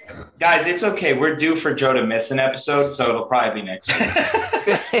win, guys, it's okay. We're due for Joe to miss an episode, so it'll probably be next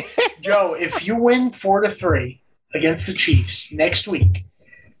week. Joe, if you win 4-3 against the Chiefs next week,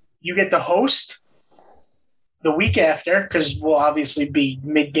 you get the host the week after, because we'll obviously be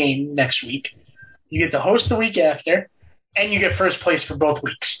mid-game next week. You get the host the week after, and you get first place for both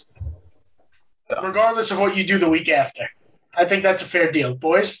weeks, regardless of what you do the week after. I think that's a fair deal.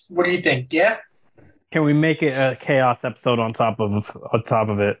 Boys, what do you think? Yeah? Can we make it a chaos episode on top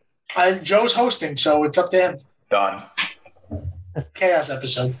of it? Joe's hosting, so it's up to him. Done. Chaos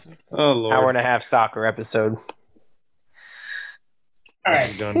episode. Oh, Lord. Hour and a half soccer episode. All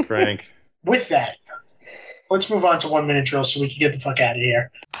right. Done, Frank. With that, let's move on to 1 minute drill so we can get the fuck out of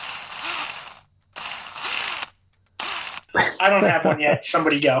here. I don't have one yet.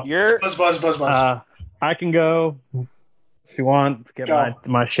 Somebody go. Buzz. I can go if you want. Get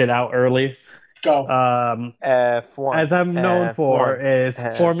my shit out early. Go. F1. As I'm known for is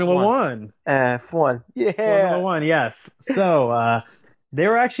Formula One. F1. Yeah. Formula One, yes. So they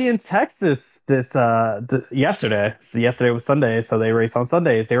were actually in Texas yesterday. So yesterday was Sunday, so they race on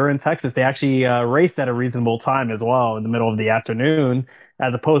Sundays. They were in Texas. They actually raced at a reasonable time as well, in the middle of the afternoon,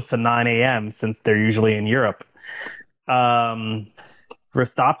 as opposed to 9 a.m. since they're usually in Europe. Verstappen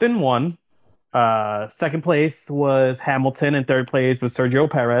won. Second place was Hamilton, and third place was Sergio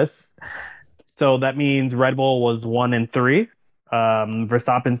Perez. So that means Red Bull was 1 and 3.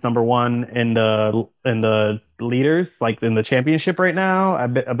 Verstappen's number 1 in the leaders, like in the championship right now. I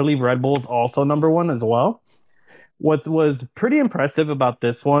believe Red Bull's also number 1 as well. What was pretty impressive about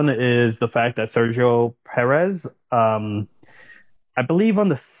this one is the fact that Sergio Perez, I believe on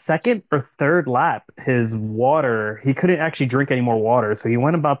the second or third lap, his water, he couldn't actually drink any more water. So he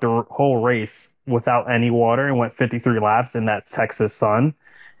went about the whole race without any water and went 53 laps in that Texas sun.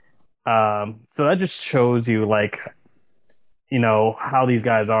 So that just shows you, like, you know, how these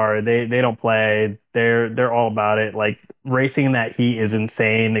guys are. They don't play. They're all about it. Like, racing in that heat is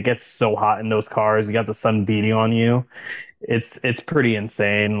insane. It gets so hot in those cars. You got the sun beating on you. It's pretty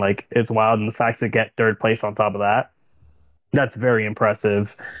insane. Like, it's wild. And the fact to get third place on top of that, that's very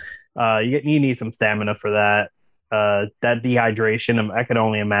impressive. You need some stamina for that. That dehydration, I could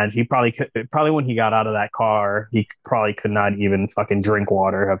only imagine. He probably when he got out of that car, he probably could not even fucking drink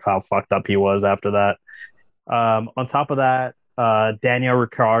water of how fucked up he was after that. On top of that, Daniel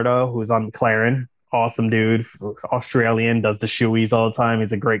Ricciardo, who's on McLaren, awesome dude, Australian, does the shoeies all the time.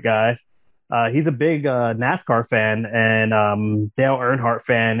 He's a great guy. He's a big NASCAR fan and Dale Earnhardt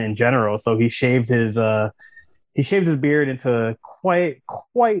fan in general. So he shaved his beard into quite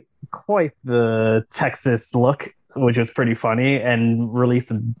the Texas look, which was pretty funny, and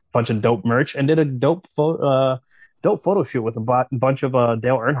released a bunch of dope merch and did a dope photo shoot with a bunch of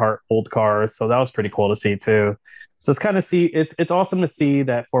Dale Earnhardt old cars. So that was pretty cool to see too. So it's awesome to see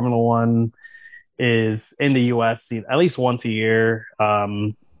that Formula One is in the US at least once a year.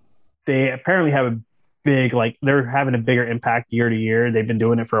 They apparently have a big, like, they're having a bigger impact year to year. They've been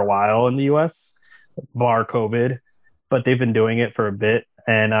doing it for a while in the US, bar COVID, but they've been doing it for a bit.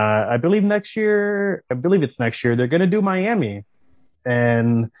 And I believe it's next year, they're going to do Miami.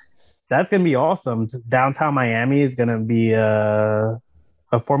 And that's going to be awesome. Downtown Miami is going to be a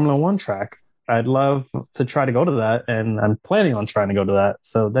Formula One track. I'd love to try to go to that, and I'm planning on trying to go to that.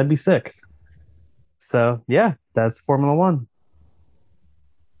 So that'd be sick. So, yeah, that's Formula One.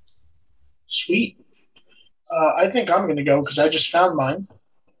 Sweet. I think I'm going to go because I just found mine.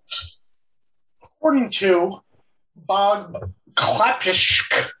 According to Bob Clapp,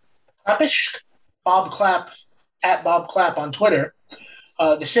 at Bob Clapp on Twitter,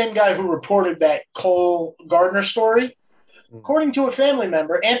 the same guy who reported that Cole Gardner story, according to a family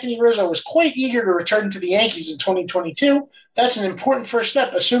member, Anthony Rizzo was quite eager to return to the Yankees in 2022. That's an important first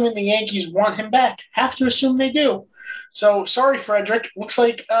step, assuming the Yankees want him back. Have to assume they do. So, sorry, Frederick. Looks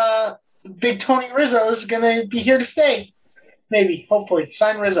like Big Tony Rizzo is going to be here to stay. Maybe, hopefully.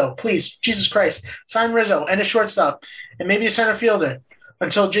 Sign Rizzo, please. Jesus Christ. Sign Rizzo and a shortstop. And maybe a center fielder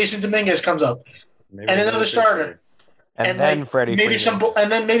until Jason Dominguez comes up. Maybe and another starter. And then like, Freddie maybe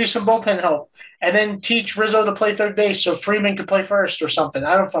Freeman. maybe some bullpen help. And then teach Rizzo to play third base so Freeman could play first or something.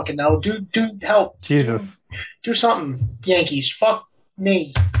 I don't fucking know. Do help. Jesus. Do something, Yankees. Fuck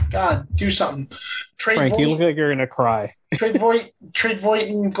me. God, do something. Trade Frank, Voit, you look like you're going to cry. Trade Voit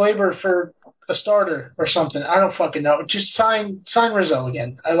and Glaber for a starter or something. I don't fucking know. Just sign Rizzo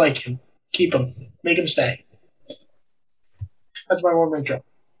again. I like him. Keep him. Make him stay. That's my one intro.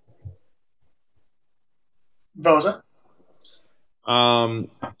 Boza?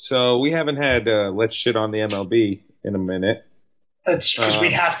 So we haven't had let's shit on the MLB in a minute. That's because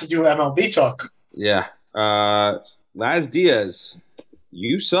we have to do MLB talk. Yeah. Laz Diaz,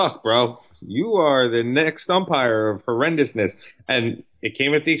 you suck, bro. You are the next umpire of horrendousness. And it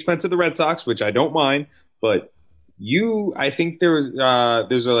came at the expense of the Red Sox, which I don't mind, but I think there's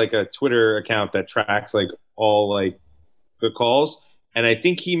a Twitter account that tracks like all like the calls. And I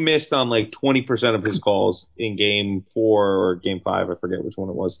think he missed on like 20% of his calls in game 4 or game 5. I forget which one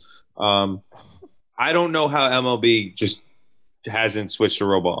it was. I don't know how MLB just hasn't switched to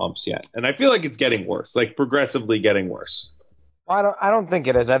robo umps yet. And I feel like it's getting worse, like progressively getting worse. I don't think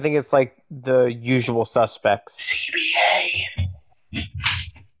it is. I think it's like the usual suspects. CBA.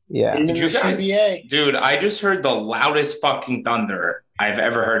 Yeah. CBA. Dude, I just heard the loudest fucking thunder I've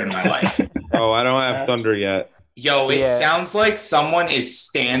ever heard in my life. Oh, I don't have thunder yet. Yo, it sounds like someone is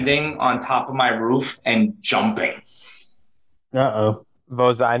standing on top of my roof and jumping. Uh-oh.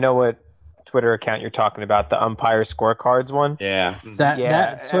 Voza, I know what Twitter account you're talking about, the umpire scorecards one. Yeah.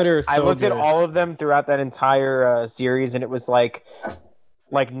 That Twitter is so I looked good. at all of them throughout that entire series, and it was like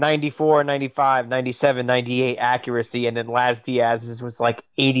 94, 95, 97, 98 accuracy, and then Laz Diaz's was like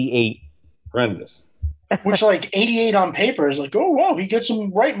 88. Horrendous. Which, like, 88 on paper is like, oh, wow, he gets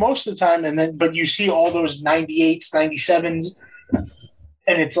them right most of the time. But you see all those 98s, 97s,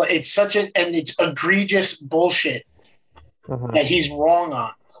 and it's egregious bullshit that he's wrong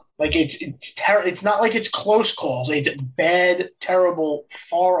on. Like, it's not like it's close calls. It's bad, terrible,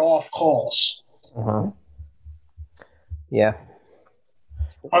 far off calls. Yeah.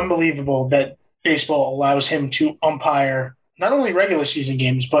 Unbelievable that baseball allows him to umpire not only regular season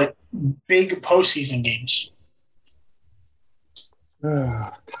games, but big postseason games.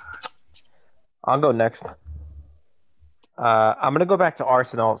 I'll go next. I'm going to go back to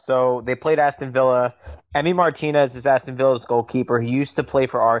Arsenal. So they played Aston Villa. Emi Martinez is Aston Villa's goalkeeper. He used to play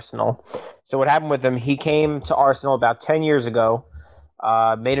for Arsenal. So what happened with him, he came to Arsenal about 10 years ago,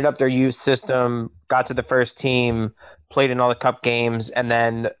 made it up their youth system, got to the first team, played in all the cup games, and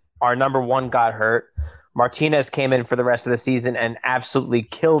then our number 1 got hurt. Martinez came in for the rest of the season and absolutely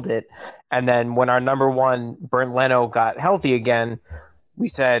killed it. And then when our number 1, Bernd Leno, got healthy again, we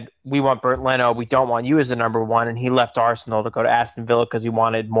said, we want Bernd Leno. We don't want you as the number 1. And he left Arsenal to go to Aston Villa because he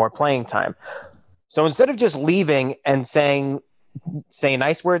wanted more playing time. So instead of just leaving and saying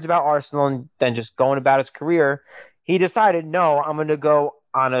nice words about Arsenal and then just going about his career, he decided, no, I'm going to go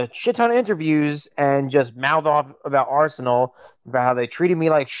on a shit ton of interviews and just mouth off about Arsenal, about how they treated me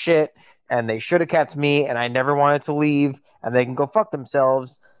like shit and they should have kept me and I never wanted to leave and they can go fuck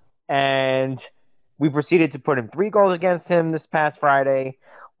themselves. And we proceeded to put in 3 goals against him this past Friday.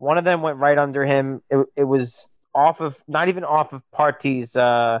 One of them went right under him. It was not even off of Partey's,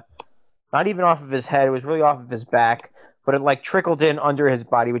 not even off of his head. It was really off of his back, but it like trickled in under his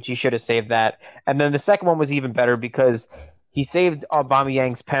body, which he should have saved that. And then the second one was even better because he saved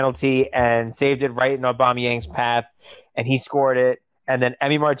Aubameyang's penalty and saved it right in Aubameyang's path, and he scored it. And then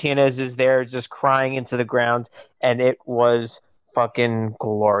Emi Martinez is there just crying into the ground, and it was fucking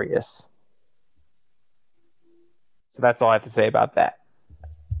glorious. So that's all I have to say about that.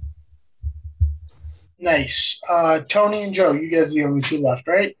 Nice. Tony and Joe, you guys are the only 2 left,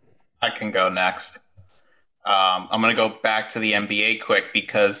 right? I can go next. I'm going to go back to the NBA quick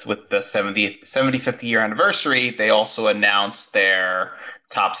because with the 75th year anniversary, they also announced their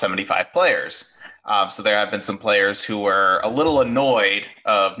top 75 players. So there have been some players who were a little annoyed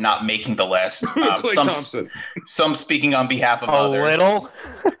of not making the list. Some speaking on behalf of others. A little?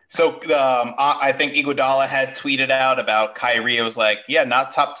 So I think Iguodala had tweeted out about Kyrie. It was like, yeah,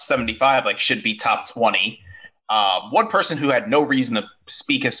 not top 75, like should be top 20. One person who had no reason to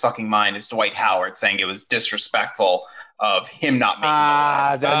speak his fucking mind is Dwight Howard, saying it was disrespectful of him not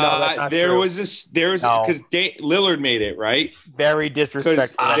making the list. There was because Lillard made it, right? Very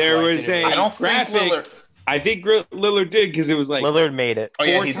disrespectful. There was a I don't graphic. think Lillard. I think Lillard did because it was like Lillard made it. Oh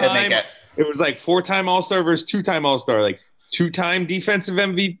yeah, he did make it. It was like 4-time All-Star versus 2-time All-Star, like 2-time Defensive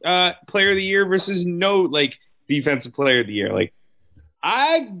MVP Player of the Year versus no like Defensive Player of the Year. Like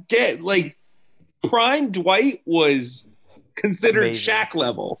I get like prime Dwight was considered amazing. Shaq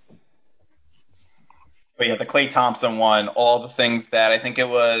level. But yeah, the Klay Thompson one, all the things that I think it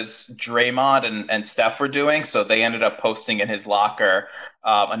was Draymond and Steph were doing. So they ended up posting in his locker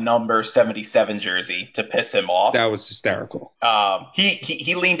a number 77 jersey to piss him off. That was hysterical.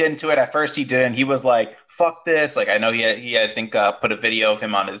 He leaned into it. At first he didn't. He was like, fuck this. Like I know he I think put a video of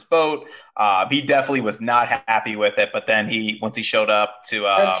him on his boat. He definitely was not happy with it. But then once he showed up to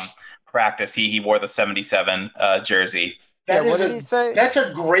practice, he wore the 77 jersey. What did he say? That's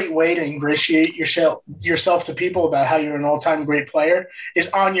a great way to ingratiate yourself to people about how you're an all-time great player, is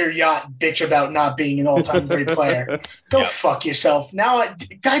on your yacht bitch about not being an all-time great player. Go fuck yourself. Now,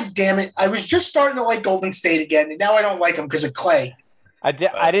 God damn it, I was just starting to like Golden State again, and now I don't like them because of Clay. I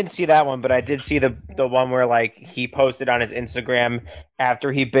didn't see that one, but I did see the one where like he posted on his Instagram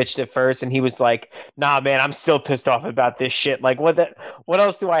after he bitched at first, and he was like, "Nah, man, I'm still pissed off about this shit. Like, what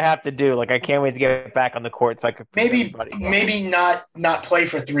else do I have to do? Like, I can't wait to get back on the court so I could maybe not play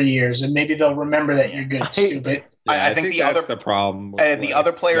for 3 years, and maybe they'll remember that you're good, stupid." Yeah, I think that's the problem. The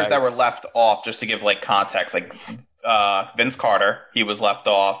other players that were left off, just to give like context, like Vince Carter, he was left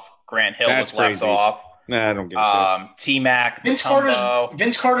off. Grant Hill was left off. Nah, I don't give a shit. T-Mac, Vince Carter's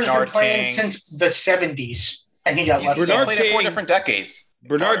been playing since the 70s, and he got left. He's played in 4 different decades.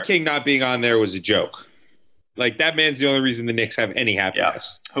 Bernard King not being on there was a joke. Like, that man's the only reason the Knicks have any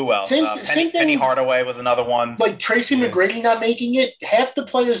happiness. Yeah. Who else? Penny Hardaway was another one. Like, Tracy McGrady not making it. Half the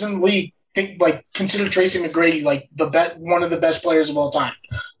players in the league consider Tracy McGrady like one of the best players of all time,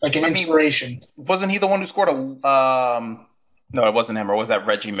 like an inspiration. Wasn't he the one who scored No, it wasn't him. Or was that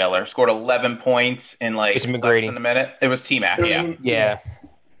Reggie Miller? Scored 11 points in like less than a minute. It was T-Mac. Yeah.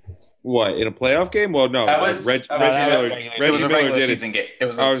 What, in a playoff game? Well, no. Reggie Miller did it. I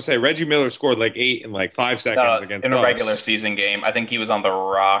was going to say Reggie Miller scored like 8 in like 5 seconds against in a regular season game. I think he was on the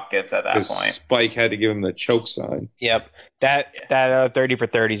Rockets at that point. Spike had to give him the choke sign. Yep. That 30 for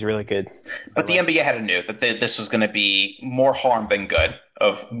 30 is really good. But the NBA had knew that this was going to be more harm than good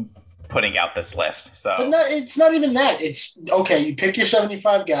of putting out this list. So it's not even that. It's okay, you pick your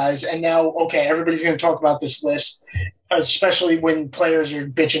 75 guys, and now everybody's going to talk about this list, especially when players are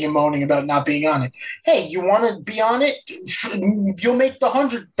bitching and moaning about not being on it. Hey, you want to be on it? You'll make the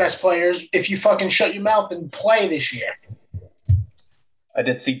 100 best players if you fucking shut your mouth and play this year. I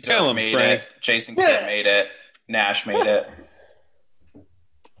did see Dirk made it. Jason Kidd made it. Nash made it.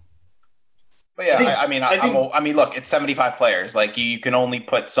 But yeah, I mean, look, it's 75 players. Like, you can only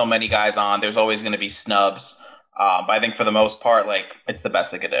put so many guys on. There's always going to be snubs. But I think for the most part, like, it's the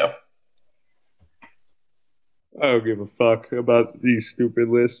best they could do. I don't give a fuck about these stupid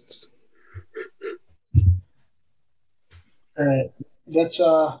lists. All right. Let's,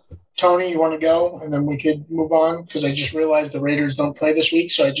 Tony, you want to go? And then we could move on? Because I just realized the Raiders don't play this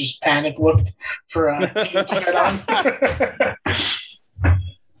week, so I just panic looked for a team to get on.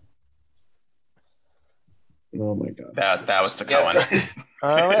 Oh my god. That was to Cohen.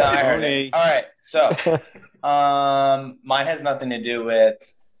 All right. So mine has nothing to do with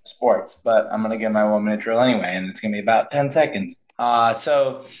sports, but I'm gonna get my 1 minute drill anyway, and it's gonna be about 10 seconds.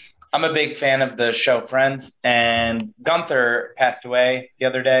 So I'm a big fan of the show Friends, and Gunther passed away the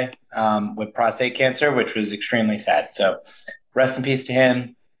other day with prostate cancer, which was extremely sad. So rest in peace to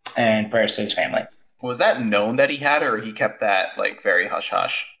him, and prayers to his family. Was that known that he had, or he kept that like very hush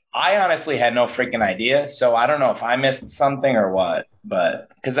hush? I honestly had no freaking idea, so I don't know if I missed something or what, but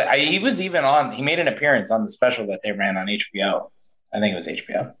because he was even he made an appearance on the special that they ran on HBO. I think it was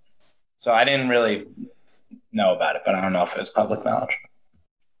HBO. So I didn't really know about it, but I don't know if it was public knowledge.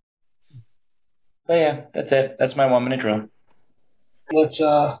 But yeah, that's it. That's my 1 minute drill. Let's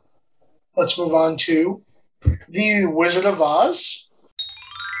move on to the Wizard of Oz.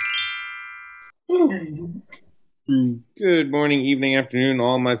 Good morning, evening, afternoon,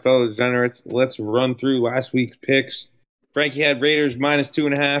 all my fellow degenerates. Let's run through last week's picks. Frankie had Raiders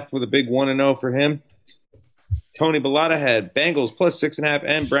 -2.5 with a big 1-0 for him. Tony Bellata had Bengals +6.5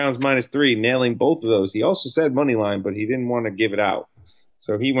 and Browns -3, nailing both of those. He also said money line, but he didn't want to give it out.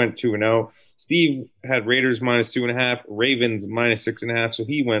 So he went 2-0. Steve had Raiders -2.5, Ravens -6.5, so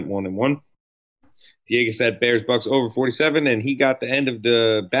he went 1-1. Diego said Bears Bucks over 47, and he got the end of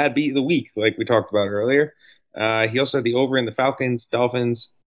the bad beat of the week, like we talked about earlier. He also had the over in the Falcons,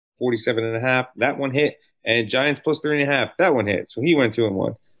 Dolphins 47.5. That one hit. And Giants +3.5. That one hit. So he went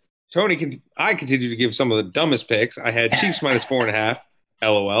 2-1. Tony, I continue to give some of the dumbest picks. I had Chiefs -4.5.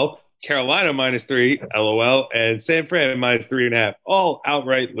 LOL. Carolina -3. LOL. And San Fran -3.5. All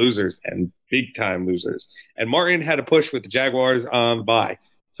outright losers and big time losers. And Martin had a push with the Jaguars on the bye.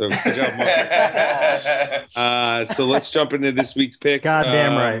 So good job, Martin. So let's jump into this week's picks.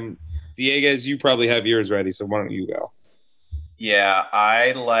 Goddamn right. Dieguez, you probably have yours ready, so why don't you go? Yeah,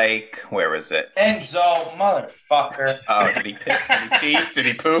 I like. Where is it? Enzo, motherfucker. Oh, did he pee? Did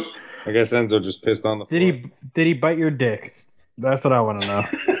he poop? I guess Enzo just pissed on the floor. Did he bite your dick? That's what I want to know.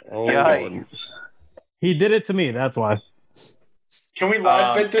 Oh, he did it to me. That's why. Can we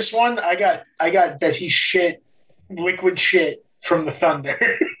live bet this one? I got that he shit liquid shit from the Thunder.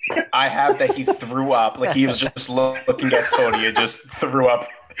 I have that he threw up. Like he was just looking at Tony and just threw up.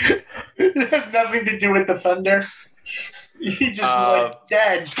 It has nothing to do with the Thunder. He just was like,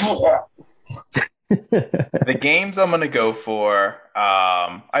 Dad. The games I'm going to go for,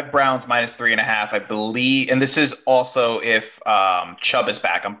 I have Browns -3.5, I believe. And this is also if Chubb is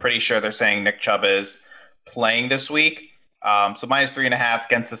back. I'm pretty sure they're saying Nick Chubb is playing this week. So -3.5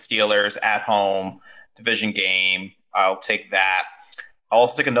 against the Steelers at home, division game. I'll take that. I'll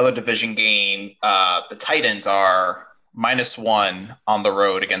also take another division game. The Titans are -1 on the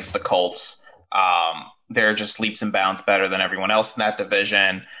road against the Colts. They're just leaps and bounds better than everyone else in that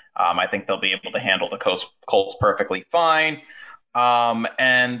division. I think they'll be able to handle the Colts perfectly fine.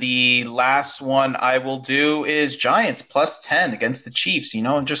 And the last one I will do is Giants +10 against the Chiefs,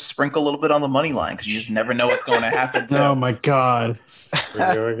 and just sprinkle a little bit on the money line because you just never know what's going to happen. Oh, my God. Here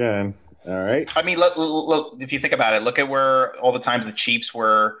we go again. All right. I mean, look, if you think about it, look at where all the times the Chiefs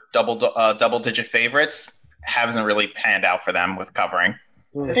were double-digit favorites. Hasn't really panned out for them with covering.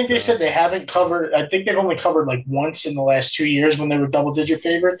 I think they said they haven't covered. I think they've only covered like once in the last 2 years when they were double-digit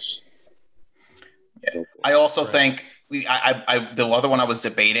favorites. Yeah. I also think the other one I was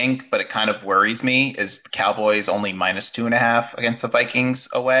debating, but it kind of worries me, is the Cowboys only -2.5 against the Vikings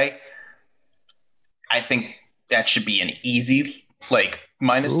away. I think that should be an easy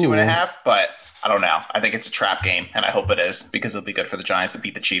 -2.5, but I don't know. I think it's a trap game, and I hope it is because it'll be good for the Giants to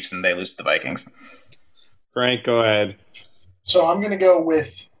beat the Chiefs and they lose to the Vikings. Frank, go ahead. So I'm going to go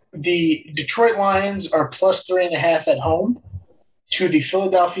with the Detroit Lions are +3.5 at home to the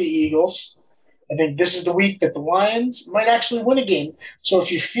Philadelphia Eagles. I think this is the week that the Lions might actually win a game. So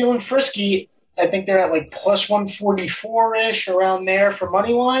if you're feeling frisky, I think they're at like +144-ish around there for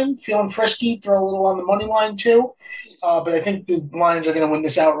money line. Feeling frisky, throw a little on the money line too. But I think the Lions are going to win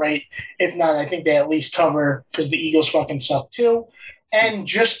this outright. If not, I think they at least cover because the Eagles fucking suck too. And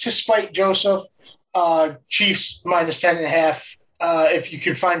just to spite Joseph, Chiefs -10.5. If you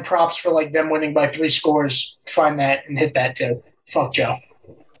can find props for like them winning by 3 scores, find that and hit that too. Fuck Joe.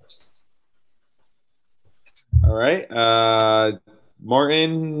 All right.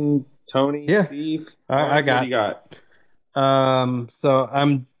 Martin, Tony, Yeah. Steve. I got. What you got? So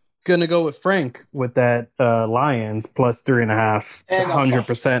I'm gonna go with Frank with that Lions +3.5,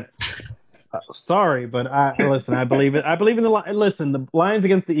 100%. Sorry, but I believe it. I believe in the listen. The Lions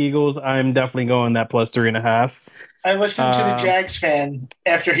against the Eagles. I'm definitely going that +3.5. I listened to the Jags fan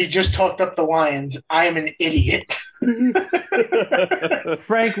after he just talked up the Lions. I am an idiot.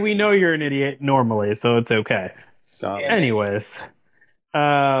 Frank, we know you're an idiot normally, so it's okay. Anyways,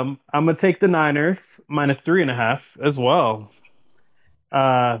 I'm gonna take the Niners -3.5 as well.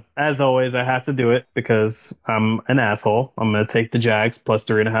 As always, I have to do it because I'm an asshole. I'm gonna take the Jags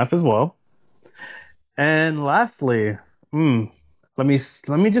 +3.5 as well. And lastly, let me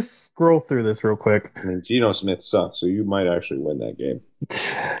just scroll through this real quick. I mean, Geno Smith sucks, so you might actually win that game.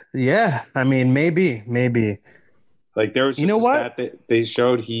 Yeah, I mean, maybe. Like there was just a stat that they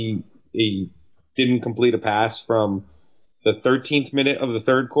showed he didn't complete a pass from the 13th minute of the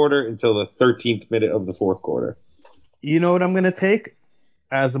third quarter until the 13th minute of the fourth quarter. You know what I'm gonna take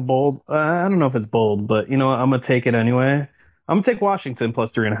as a bold? I don't know if it's bold, but you know what? I'm gonna take it anyway. I'm gonna take Washington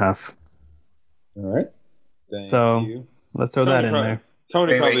 +3.5. All right. So let's throw that in there.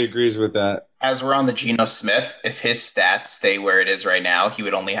 Tony probably agrees with that. As we're on the Geno Smith, if his stats stay where it is right now, he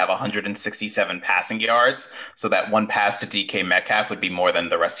would only have 167 passing yards. So that one pass to DK Metcalf would be more than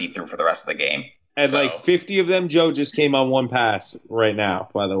the rest he threw for the rest of the game. And like 50 of them, Joe just came on one pass right now,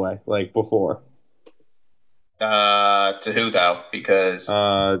 by the way, like before. To who, though? Because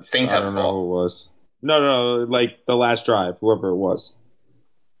Saints I don't know who it was. No, like the last drive, whoever it was.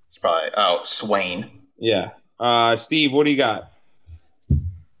 It's probably, Swain. Yeah. Steve, what do you got?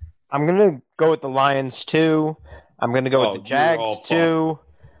 I'm going to go with the Lions, too. I'm going to go with the Jags, too.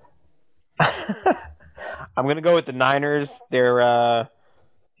 I'm going to go with the Niners. They're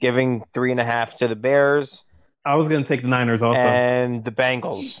giving 3.5 to the Bears. I was going to take the Niners also. And the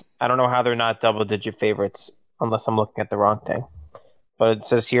Bengals. I don't know how they're not double-digit favorites, unless I'm looking at the wrong thing. But it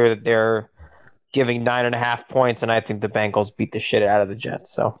says here that they're giving 9.5 points, and I think the Bengals beat the shit out of the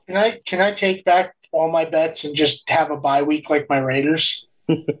Jets. So can I take back all my bets and just have a bye week like my Raiders?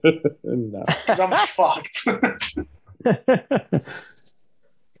 No, because I'm fucked.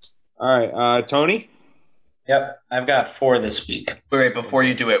 All right, Tony. Yep, I've got 4 this week. Wait, before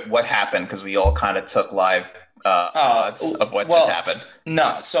you do it, what happened? Because we all kind of took live odds of what just happened.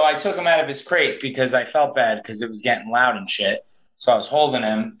 No, so I took him out of his crate because I felt bad because it was getting loud and shit. So I was holding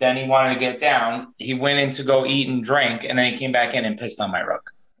him. Then he wanted to get down. He went in to go eat and drink, and then he came back in and pissed on my rug.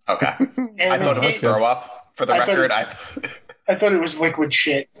 Okay. I thought it was throw up. For the record, I thought it was liquid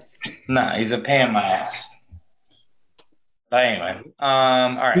shit. Nah, he's a pain in my ass. But anyway,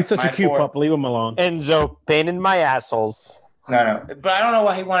 all right. He's such a cute pup. Leave him alone. Enzo, pain in my assholes. No. But I don't know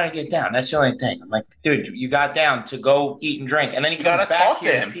why he wanted to get down. That's the only thing. I'm like, dude, you got down to go eat and drink. And then you got to talk to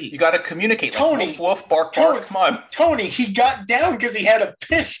him. You got to communicate. Tony. Like, woof, bark, bark. Come on. Tony, he got down because he had to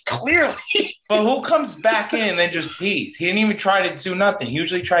piss, clearly. But who comes back in and then just pees? He didn't even try to do nothing. He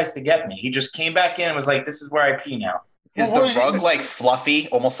usually tries to get me. He just came back in and was like, this is where I pee now. Is the rug like fluffy,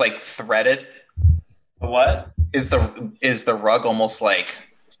 almost like threaded? What? Is the rug almost like...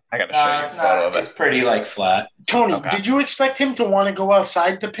 I gotta show you a photo of it. It's pretty like flat. Tony, did you expect him to want to go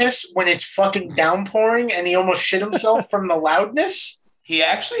outside to piss when it's fucking downpouring and he almost shit himself from the loudness? He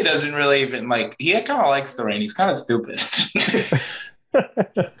actually doesn't really even like. He kind of likes the rain. He's kind of stupid.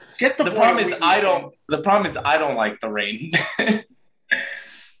 The problem is I don't like the rain.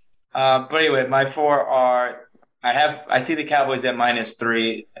 But anyway, my 4 are. I see the Cowboys at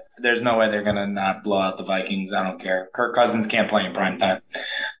 -3. There's no way they're gonna not blow out the Vikings. I don't care. Kirk Cousins can't play in prime time.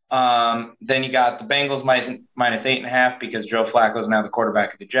 Then you got the Bengals -8.5 because Joe Flacco is now the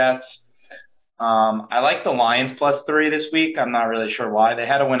quarterback of the Jets. I like the Lions +3 this week. I'm not really sure why. They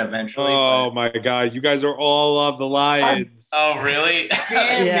had to win eventually. Oh, my God. You guys are all of the Lions. Oh, really?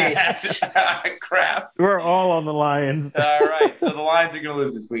 Damn it. Crap. We're all on the Lions. All right. So the Lions are going to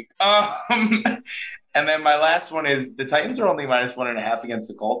lose this week. And then my last one is the Titans are only -1.5 against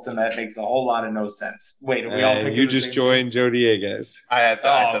the Colts, and that makes a whole lot of no sense. Wait, are we all picking you just joined Joe Dieguez. I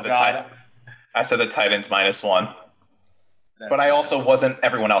said the Titans -1. But I also wasn't.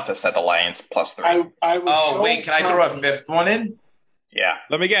 Everyone else has said the Lions +3. Can I throw a fifth one in? Yeah.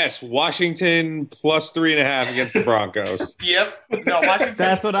 Let me guess. Washington +3.5 against the Broncos. Yep. No, Washington.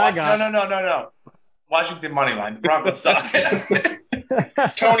 That's what I got. No. Washington money line. The Broncos suck.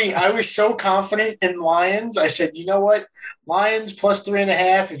 Tony, I was so confident in Lions. I said, you know what? Lions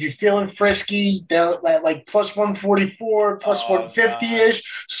 +3.5. If you're feeling frisky, they're at like +144,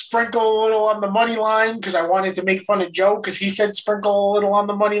 +150-ish. Sprinkle a little on the money line because I wanted to make fun of Joe because he said sprinkle a little on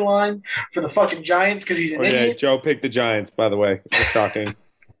the money line for the fucking Giants because he's an idiot. Yeah, Joe picked the Giants, by the way. That's shocking.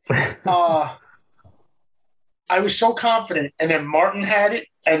 I was so confident, and then Martin had it,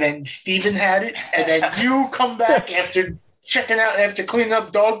 and then Steven had it, and then you come back after cleaning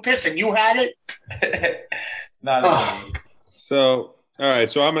up dog piss, and you had it. Not a week. So, all right.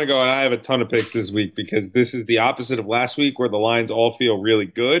 So I'm going to go, and I have a ton of picks this week because this is the opposite of last week where the lines all feel really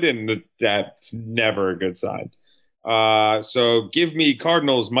good, and that's never a good sign. So give me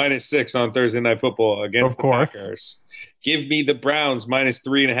Cardinals -6 on Thursday Night Football against the Packers. Give me the Browns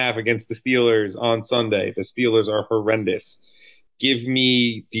 -3.5 against the Steelers on Sunday. The Steelers are horrendous. Give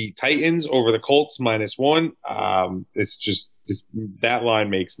me the Titans over the Colts -1. That line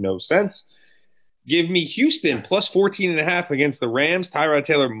makes no sense. Give me Houston +14.5 against the Rams. Tyrod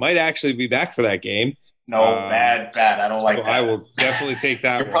Taylor might actually be back for that game. No, bad. I don't like that. I will definitely take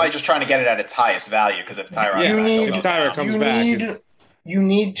that. You're probably just trying to get it at its highest value because if Tyrod comes back, you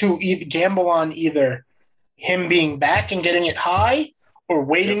need to gamble on either him being back and getting it high, or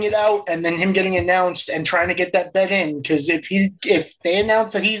waiting it out and then him getting announced and trying to get that bet in. Because if they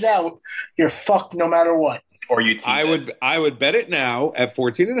announce that he's out, you're fucked no matter what. Or you tease I would bet it now at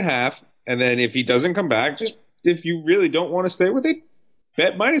 14.5, and then if he doesn't come back, just if you really don't want to stay with it,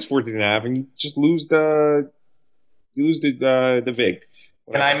 bet -14.5, and you just lose the vig.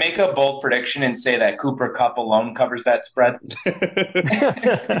 Can I make a bold prediction and say that Cooper Kupp alone covers that spread?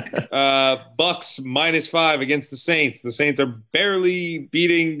 Bucks -5 against the Saints. The Saints are barely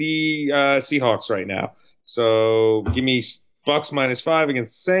beating the Seahawks right now. So give me Bucks -5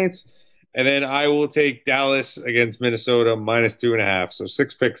 against the Saints. And then I will take Dallas against Minnesota -2.5. So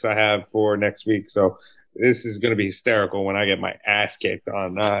 6 picks I have for next week. So this is going to be hysterical when I get my ass kicked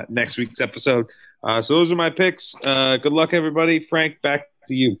on next week's episode. So those are my picks. Good luck, everybody. Frank, back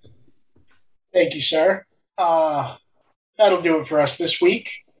to you. Thank you, sir. That'll do it for us this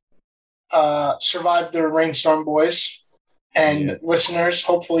week. Survive the rainstorm, boys. And listeners,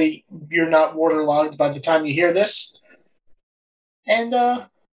 hopefully you're not waterlogged by the time you hear this. And,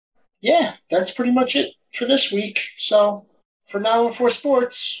 that's pretty much it for this week. So, for now and for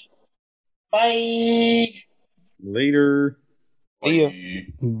sports, bye. Later.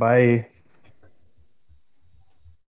 Bye.